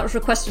Beat, and that was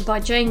requested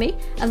by Jamie.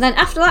 And then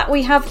after that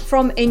we have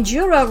from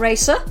Enduro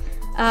Racer,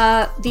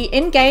 the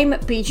in-game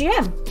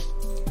BGM.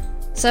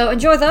 So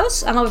enjoy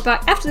those, and I'll be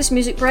back after this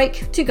music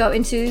break to go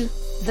into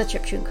the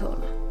Chiptune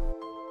Corner.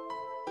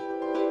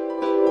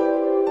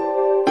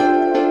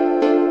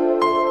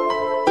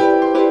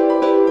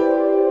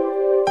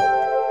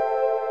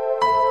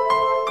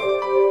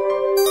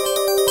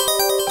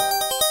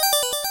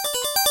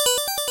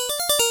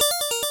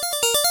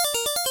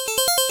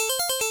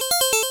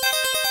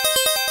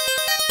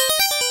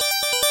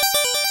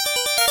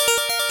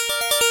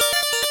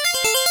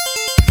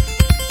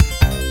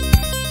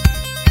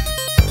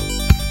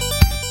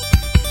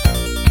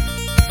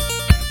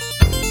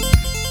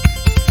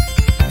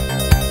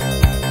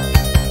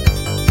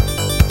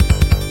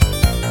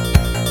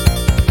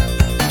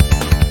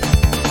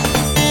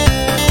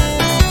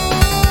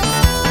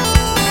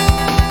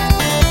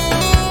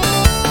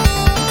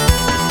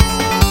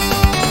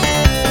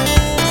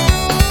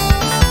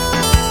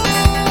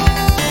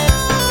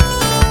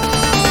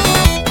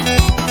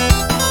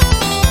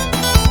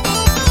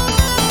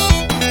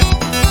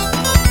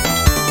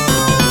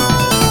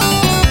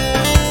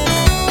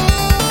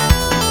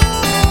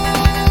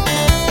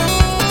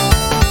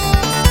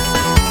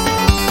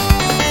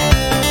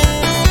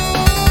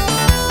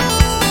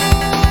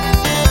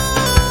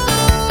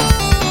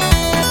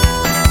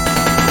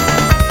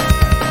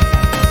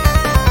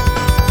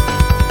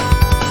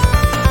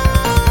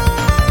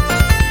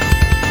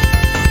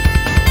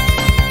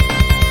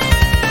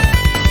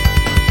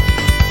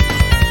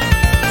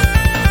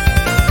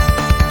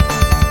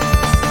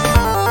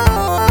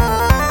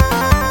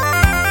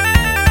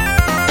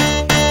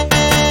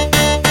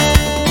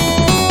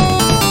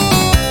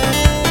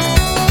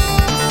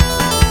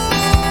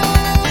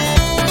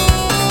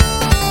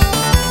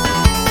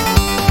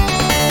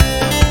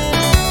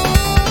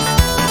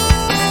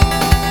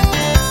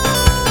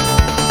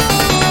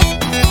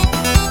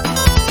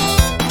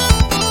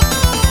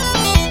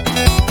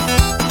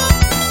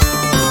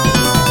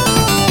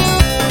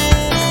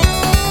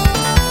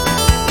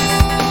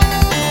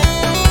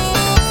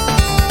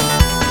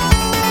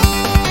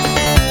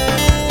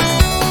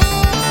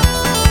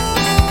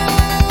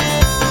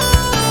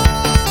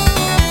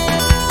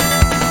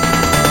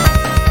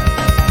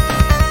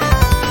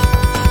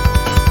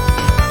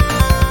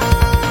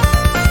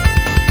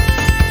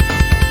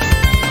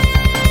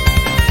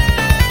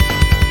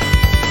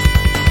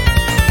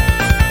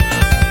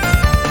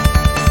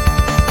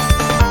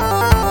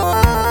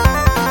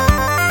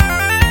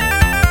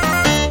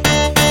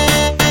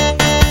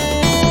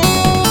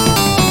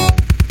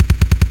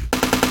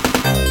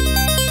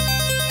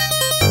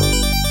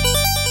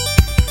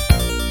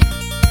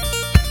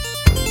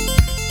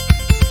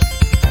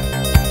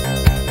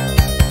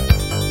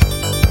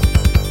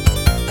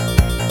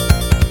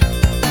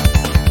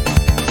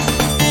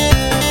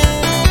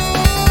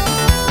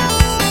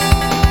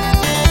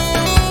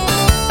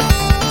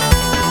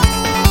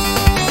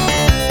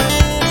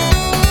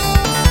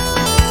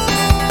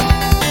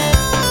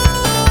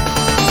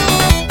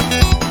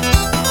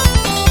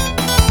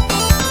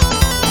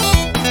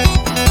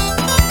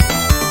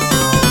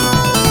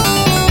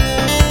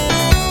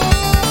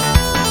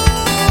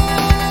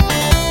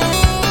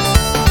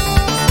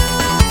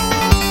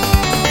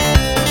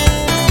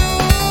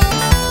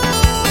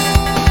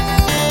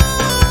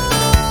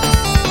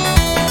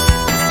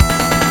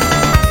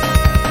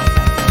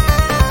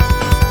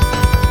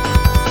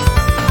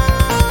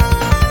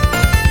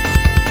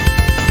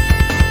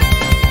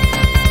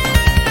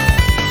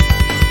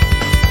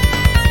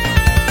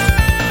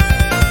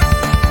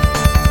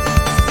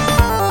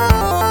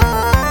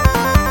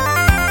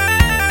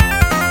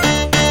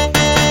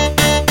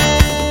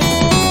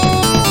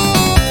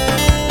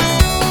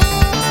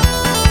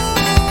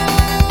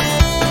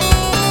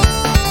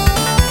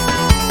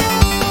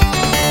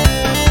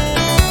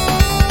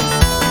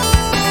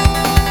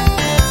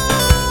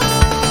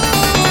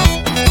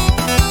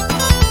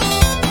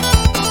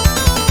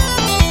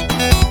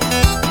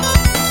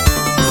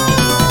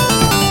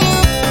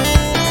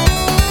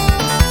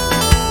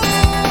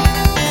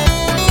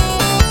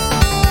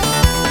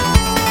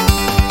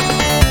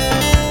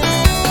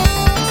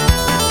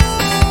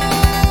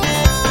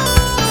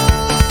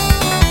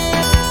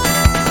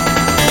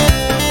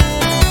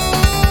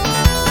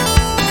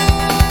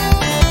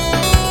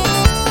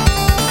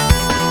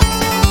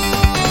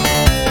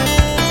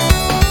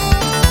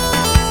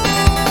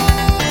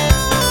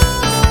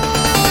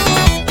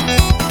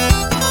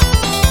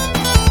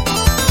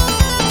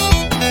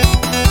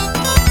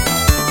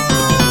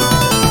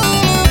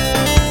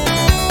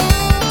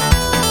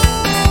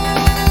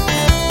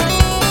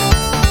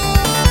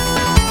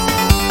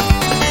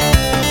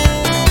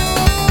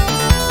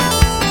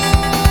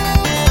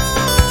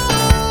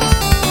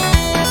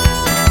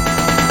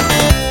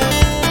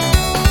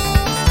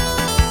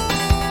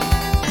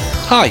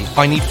 Hi,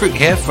 I Need Fruit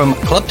here from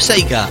Club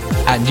Sega,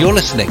 and you're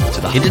listening to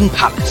The Hidden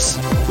Palace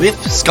with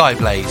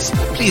Skyblaze.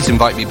 Please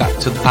invite me back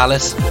to the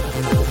palace.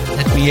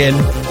 Let me in.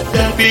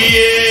 Let me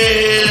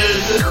in!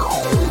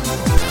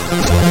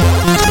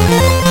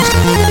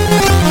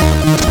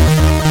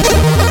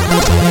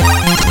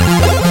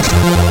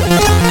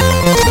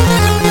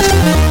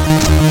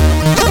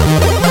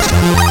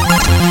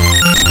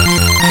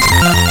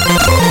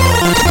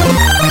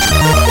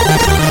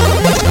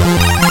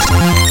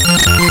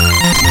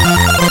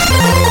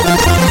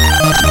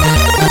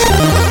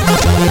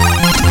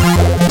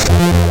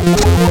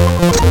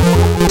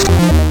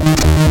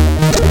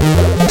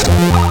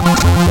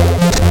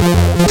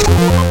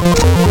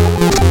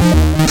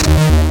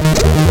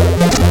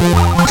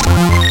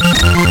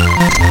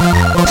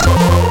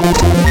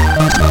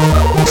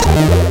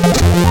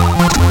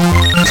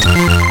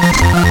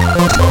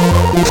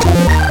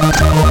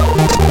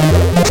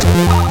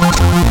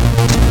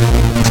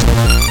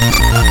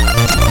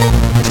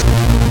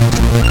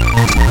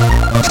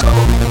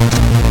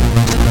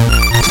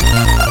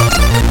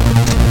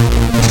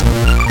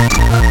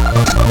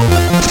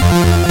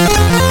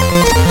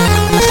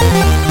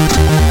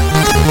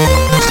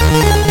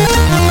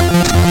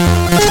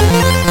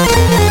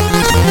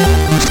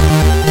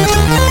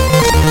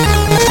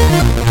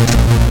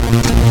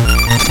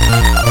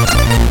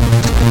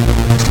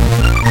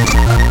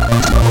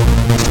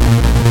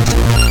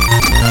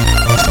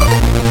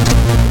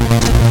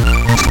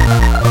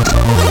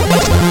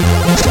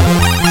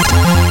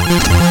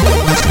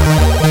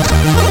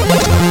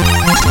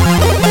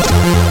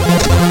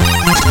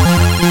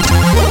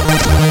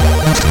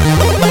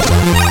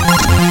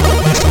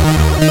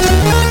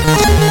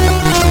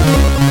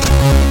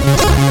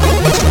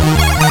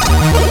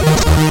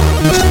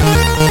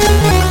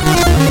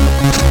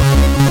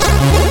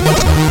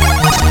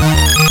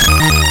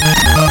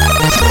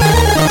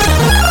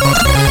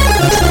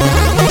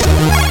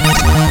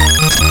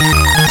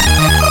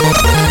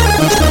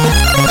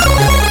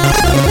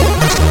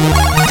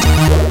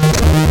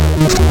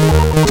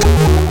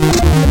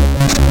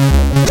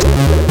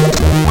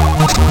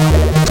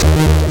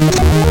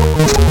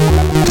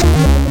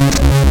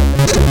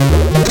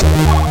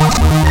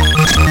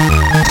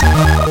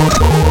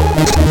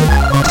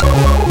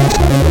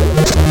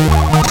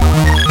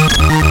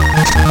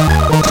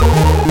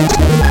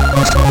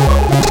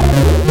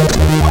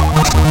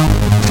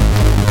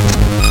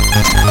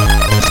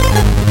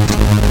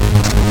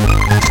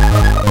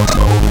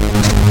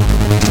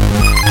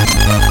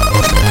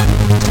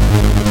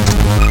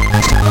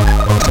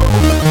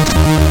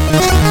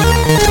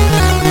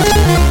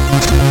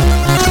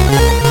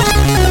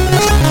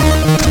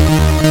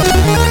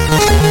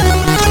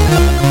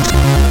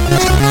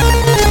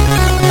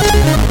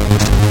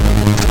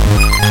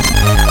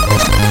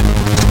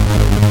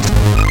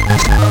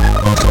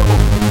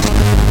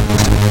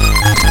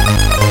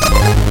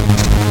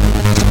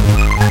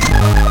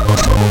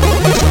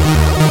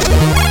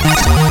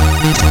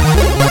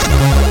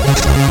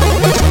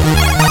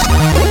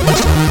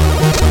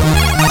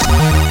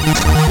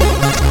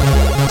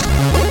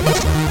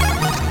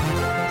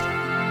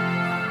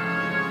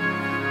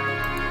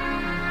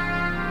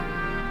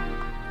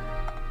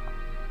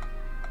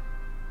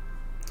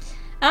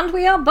 And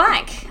we are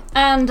back,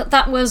 and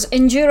that was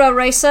Enduro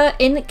Racer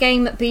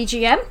in-game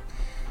BGM.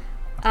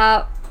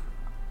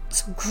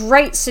 It's a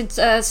great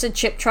Sid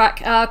chip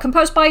track,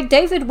 composed by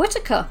David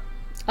Whittaker.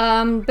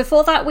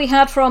 Before that we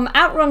had from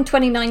Outrun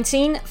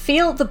 2019,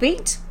 Feel the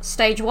Beat,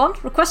 Stage 1,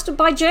 requested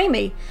by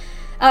Jamie.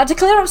 To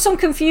clear up some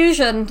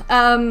confusion,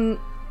 Outrun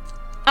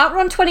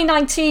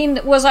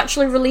 2019 was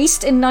actually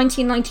released in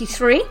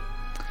 1993.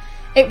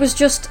 It was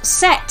just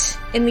set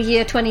in the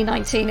year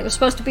 2019. It was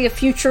supposed to be a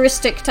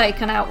futuristic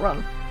take on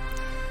Outrun.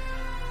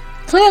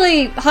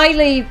 Clearly,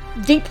 highly,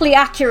 deeply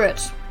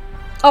accurate.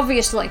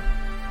 Obviously.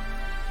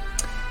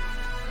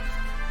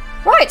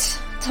 Right,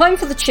 time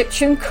for the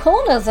Chiptune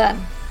Corner then.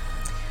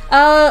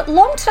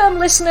 Long-term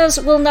listeners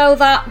will know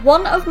that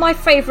one of my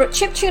favourite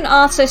chiptune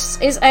artists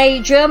is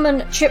a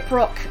German chip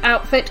rock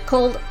outfit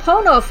called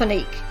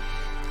Ponophonique.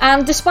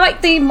 And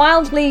despite the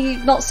mildly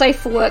not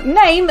safe for work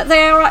name,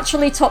 they are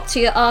actually top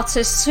tier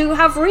artists who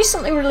have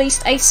recently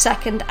released a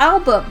second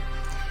album.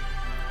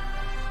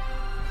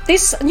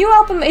 This new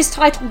album is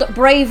titled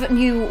Brave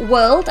New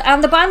World,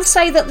 and the band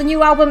say that the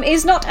new album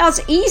is not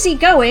as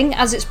easygoing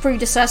as its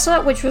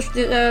predecessor, which was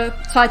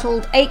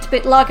titled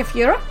 8-Bit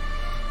Lagerführer,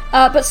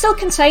 but still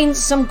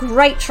contains some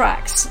great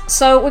tracks.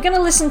 So we're going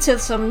to listen to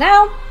some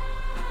now.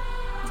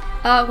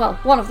 Well,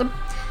 one of them.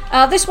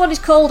 This one is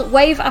called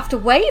Wave After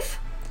Wave,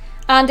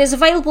 and is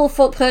available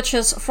for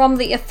purchase from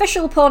the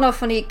official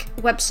Ponophonique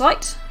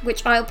website,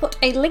 which I'll put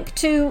a link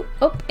to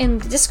up in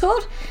the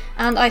Discord,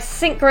 and I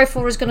think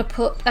Grey4 is going to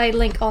put a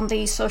link on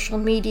the social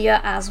media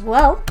as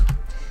well.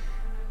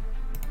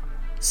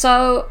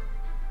 So,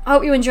 I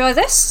hope you enjoy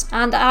this,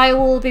 and I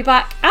will be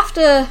back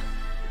after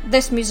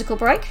this musical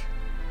break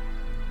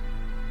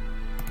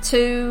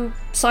to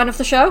sign off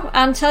the show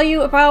and tell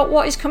you about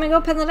what is coming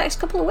up in the next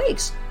couple of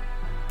weeks.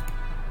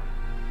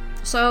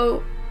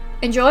 So,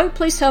 enjoy,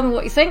 please tell me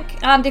what you think,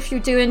 and if you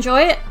do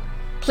enjoy it,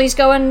 please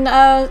go and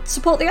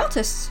support the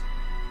artists.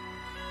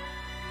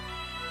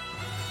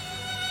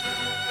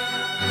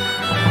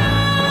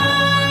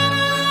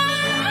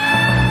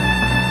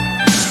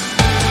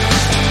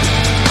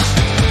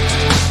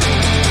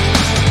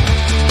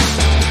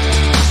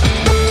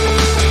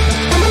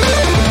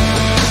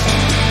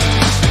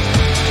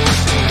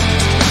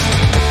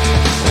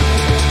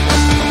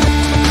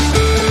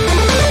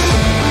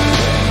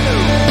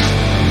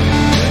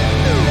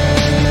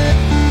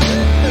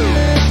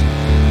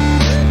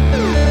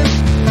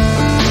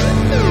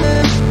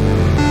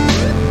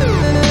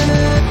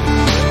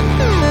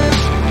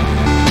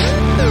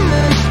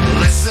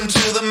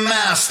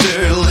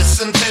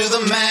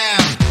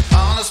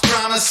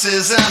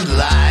 And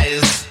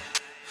lies.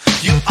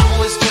 You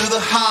always do the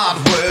hard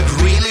work,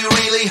 really,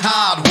 really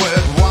hard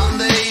work. One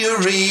day you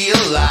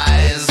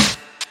realize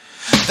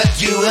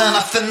that you are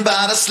nothing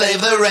but a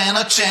slave. There ain't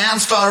a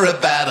chance for a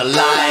better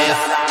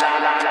life.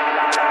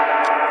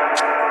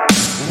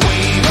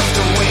 Wave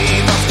after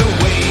wave after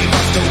wave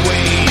after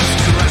wave,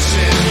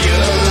 crushing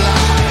your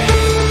life.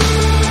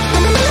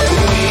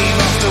 Wave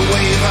after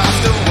wave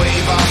after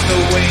wave after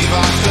wave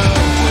after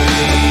wave.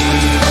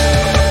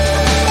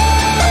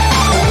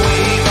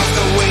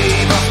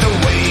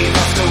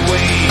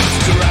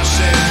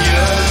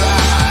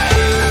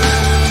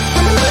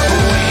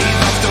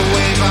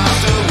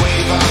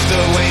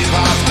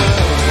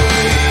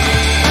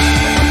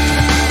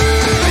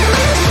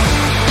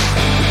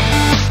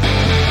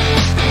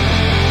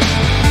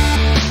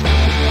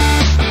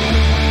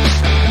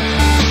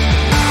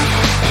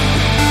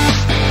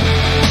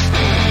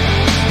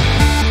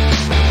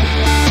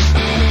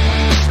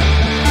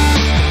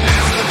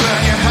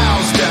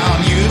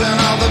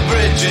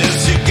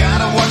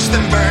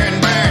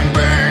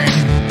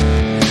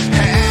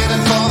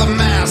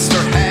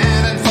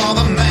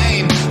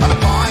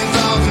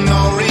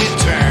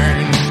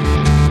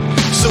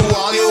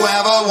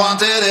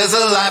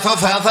 Of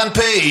health and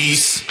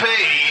peace.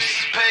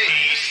 Peace,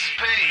 peace,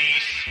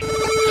 peace.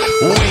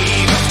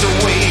 Wave after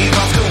wave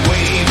after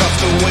wave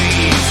after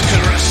wave,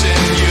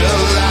 caressing your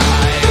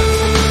life.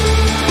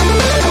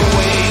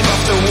 Wave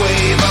after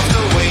wave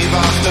after wave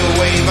after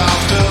wave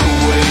after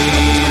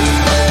wave.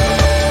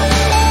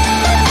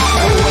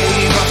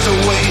 Wave after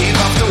wave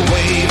after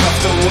wave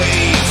after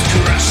wave,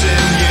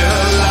 caressing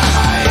your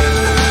life.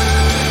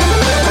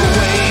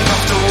 Wave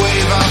after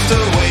wave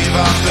after wave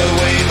after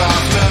wave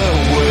after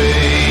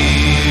wave.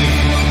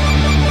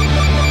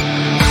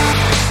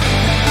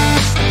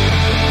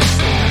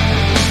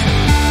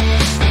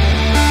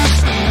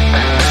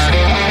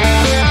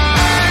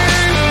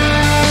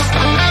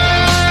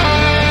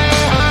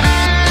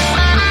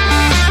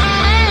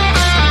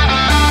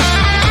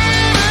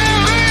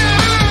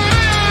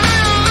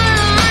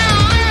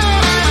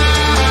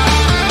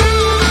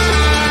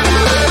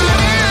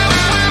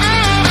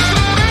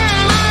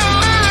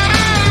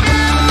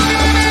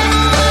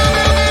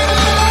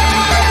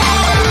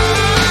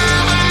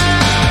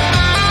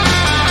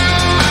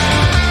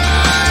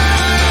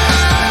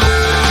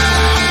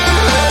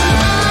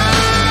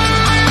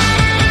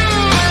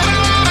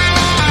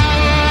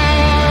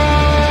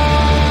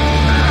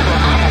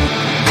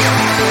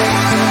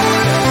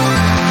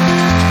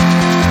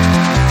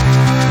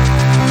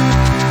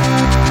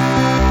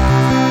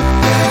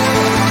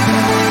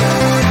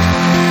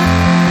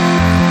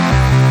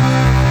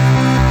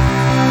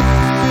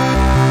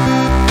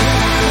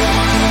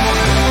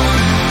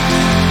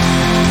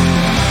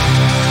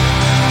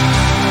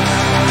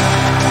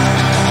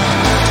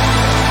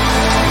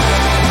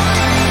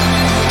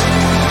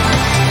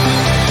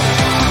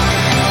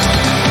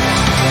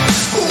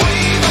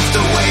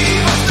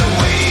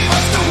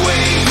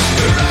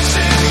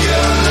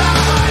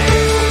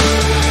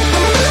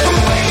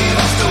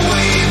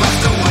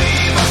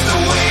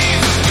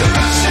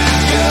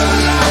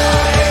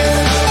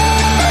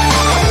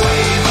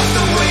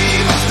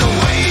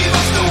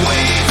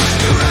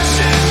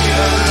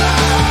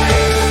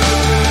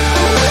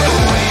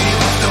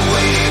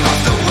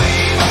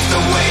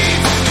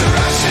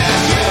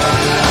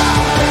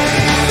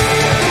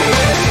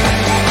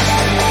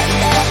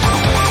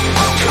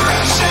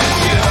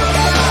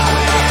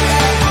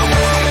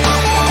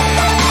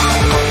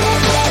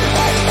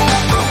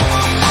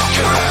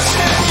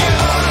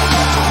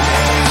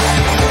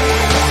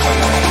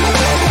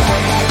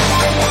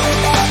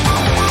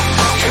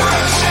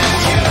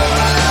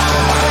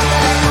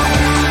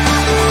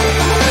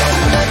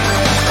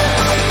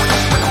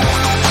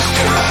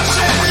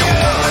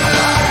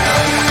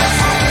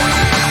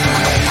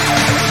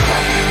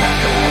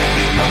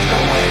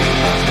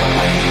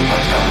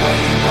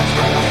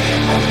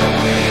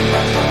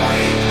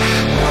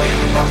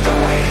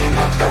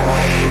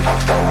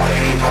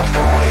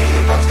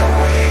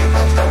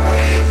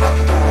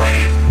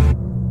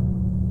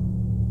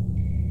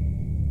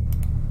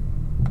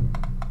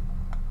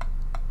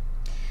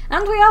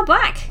 And we are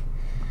back.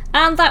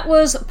 And that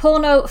was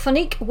Porno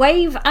Phonique,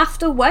 Wave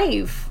After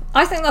Wave.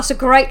 I think that's a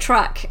great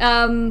track.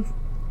 I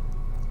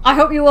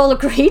hope you all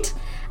agreed.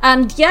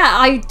 And yeah,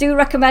 I do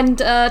recommend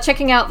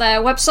checking out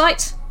their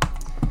website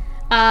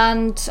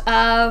and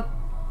have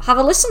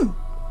a listen.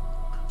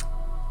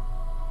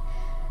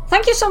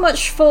 Thank you so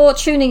much for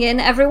tuning in,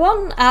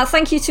 everyone.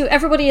 Thank you to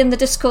everybody in the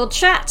Discord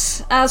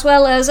chat, as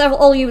well as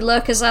all you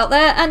lurkers out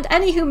there, and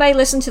any who may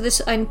listen to this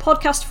in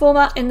podcast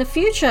format in the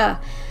future.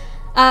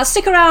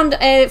 Stick around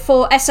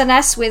for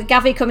SNS with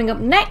Gavi coming up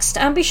next,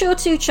 and be sure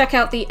to check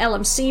out the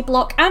LMC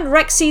block and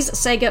Rexy's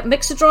Sega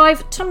Mixer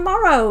Drive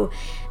tomorrow.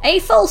 A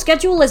full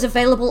schedule is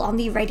available on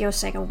the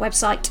RadioSEGA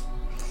website.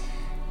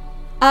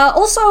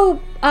 Also,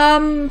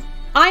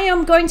 I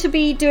am going to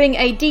be doing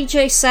a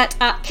DJ set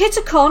at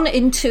Kitacon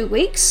in 2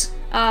 weeks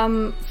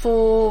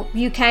for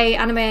UK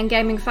anime and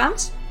gaming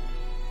fans,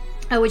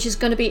 which is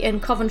going to be in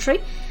Coventry.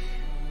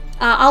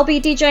 I'll be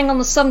DJing on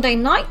the Sunday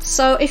night,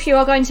 so if you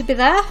are going to be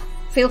there,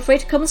 feel free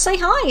to come and say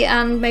hi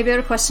and maybe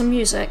request some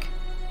music.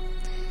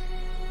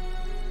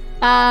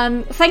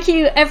 Thank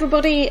you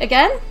everybody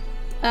again.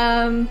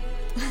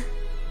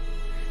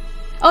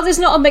 Oh, there's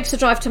not a Mixer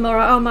Drive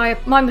tomorrow. Oh,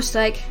 my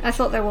mistake. I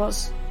thought there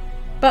was.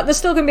 But there's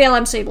still going to be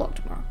LMC block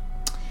tomorrow.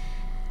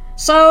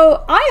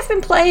 So, I have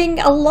been playing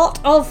a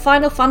lot of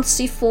Final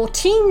Fantasy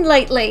XIV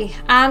lately,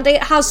 and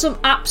it has some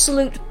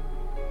absolute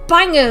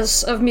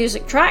bangers of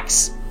music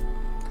tracks.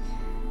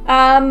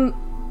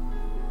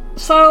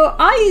 So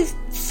I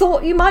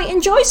thought you might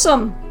enjoy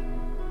some.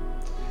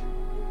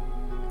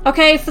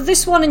 Okay, for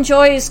this one,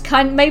 enjoy is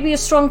maybe a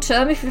strong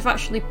term if you've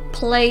actually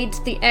played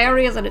the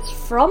area that it's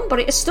from, but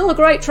it is still a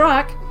great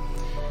track.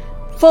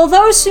 For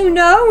those who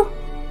know,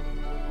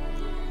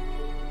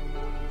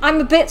 I'm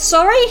a bit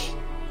sorry,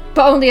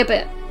 but only a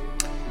bit.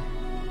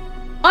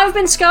 I've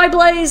been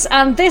Skyblaze,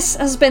 and this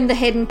has been The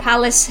Hidden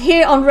Palace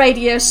here on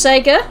Radio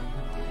Sega.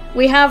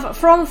 We have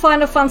From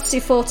Final Fantasy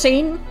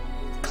XIV,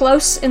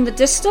 Close in the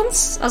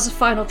Distance as a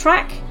final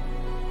track.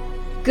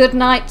 Good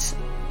night,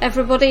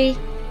 everybody.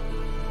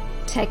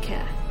 Take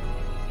care.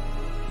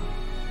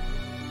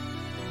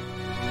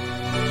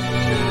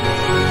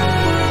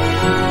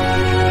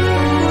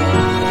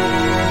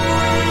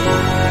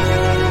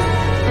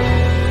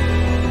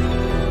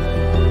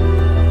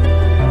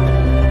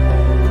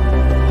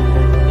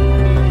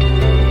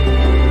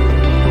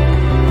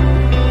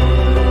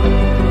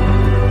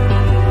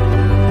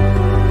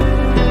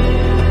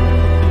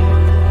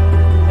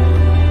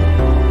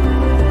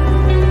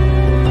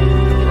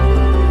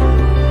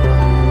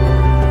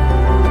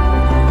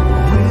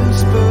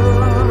 Whisper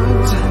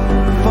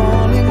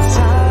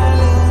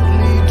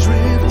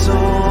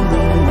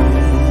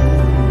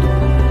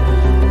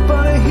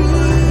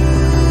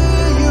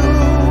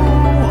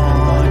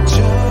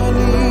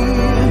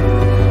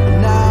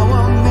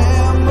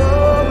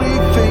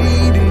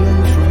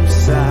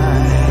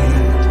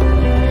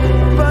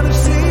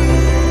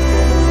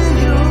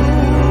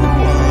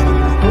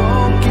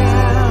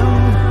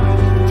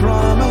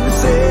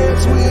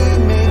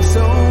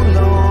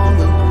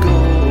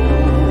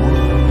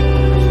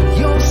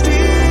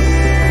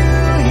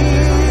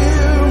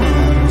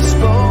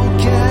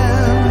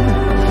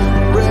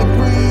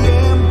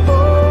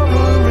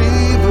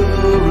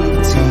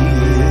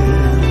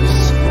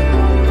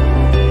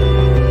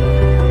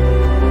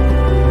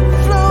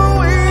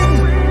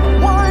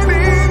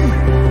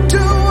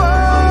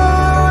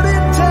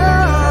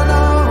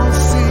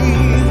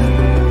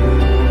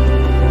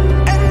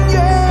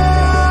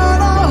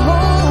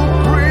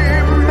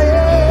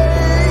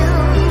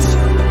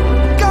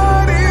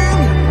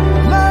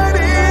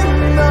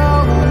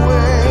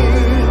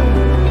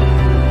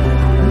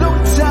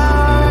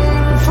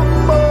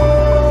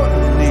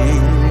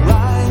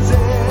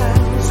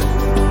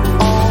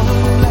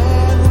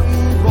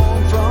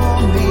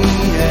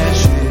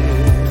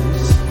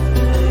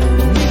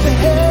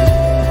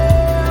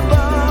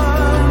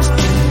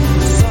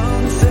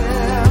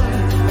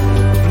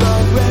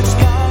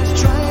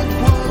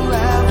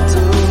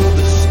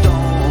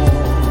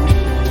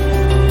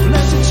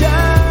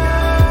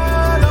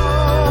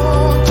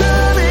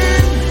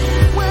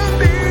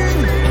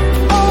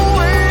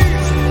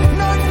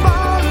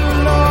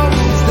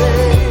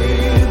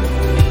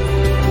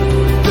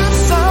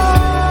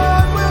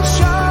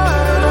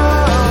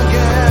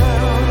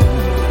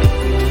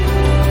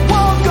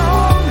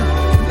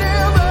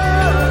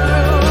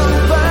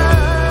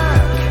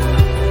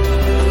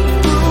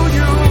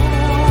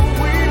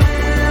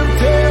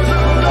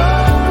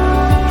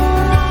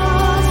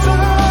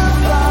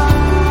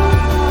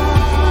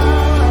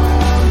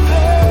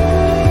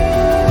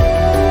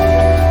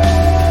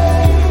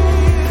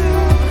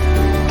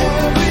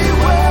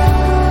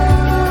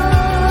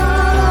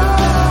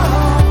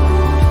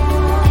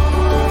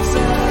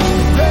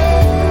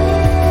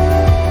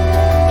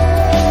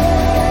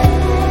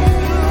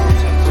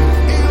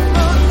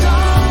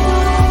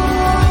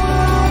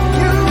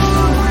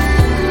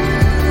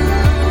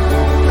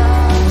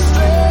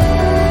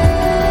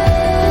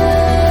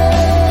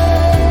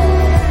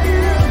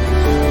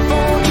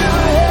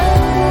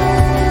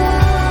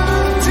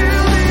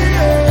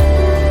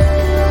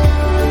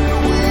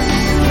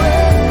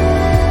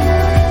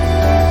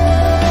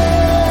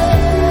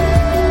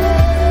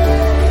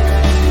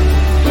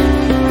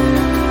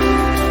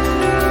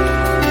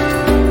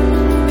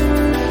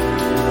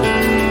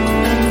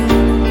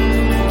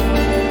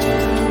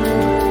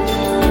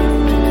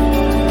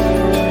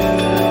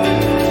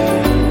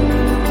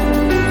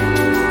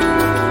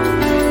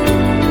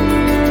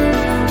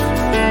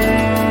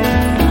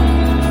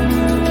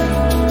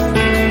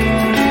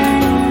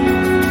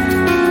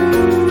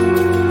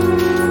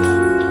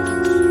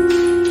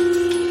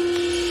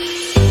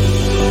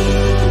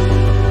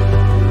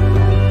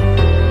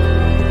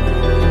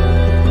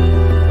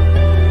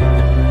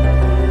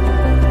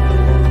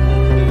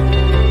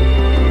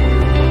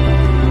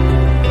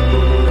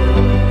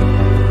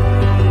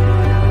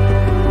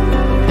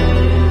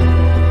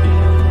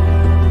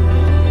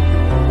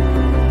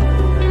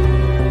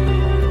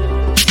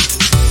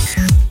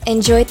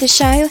Enjoyed the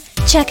show?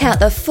 Check out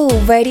the full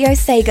Radio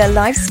Sega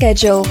live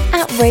schedule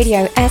at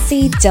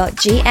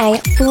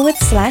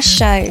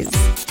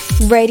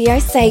radiose.ga/shows. Radio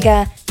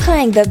Sega,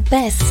 playing the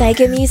best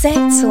Sega music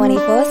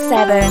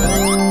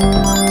 24/7.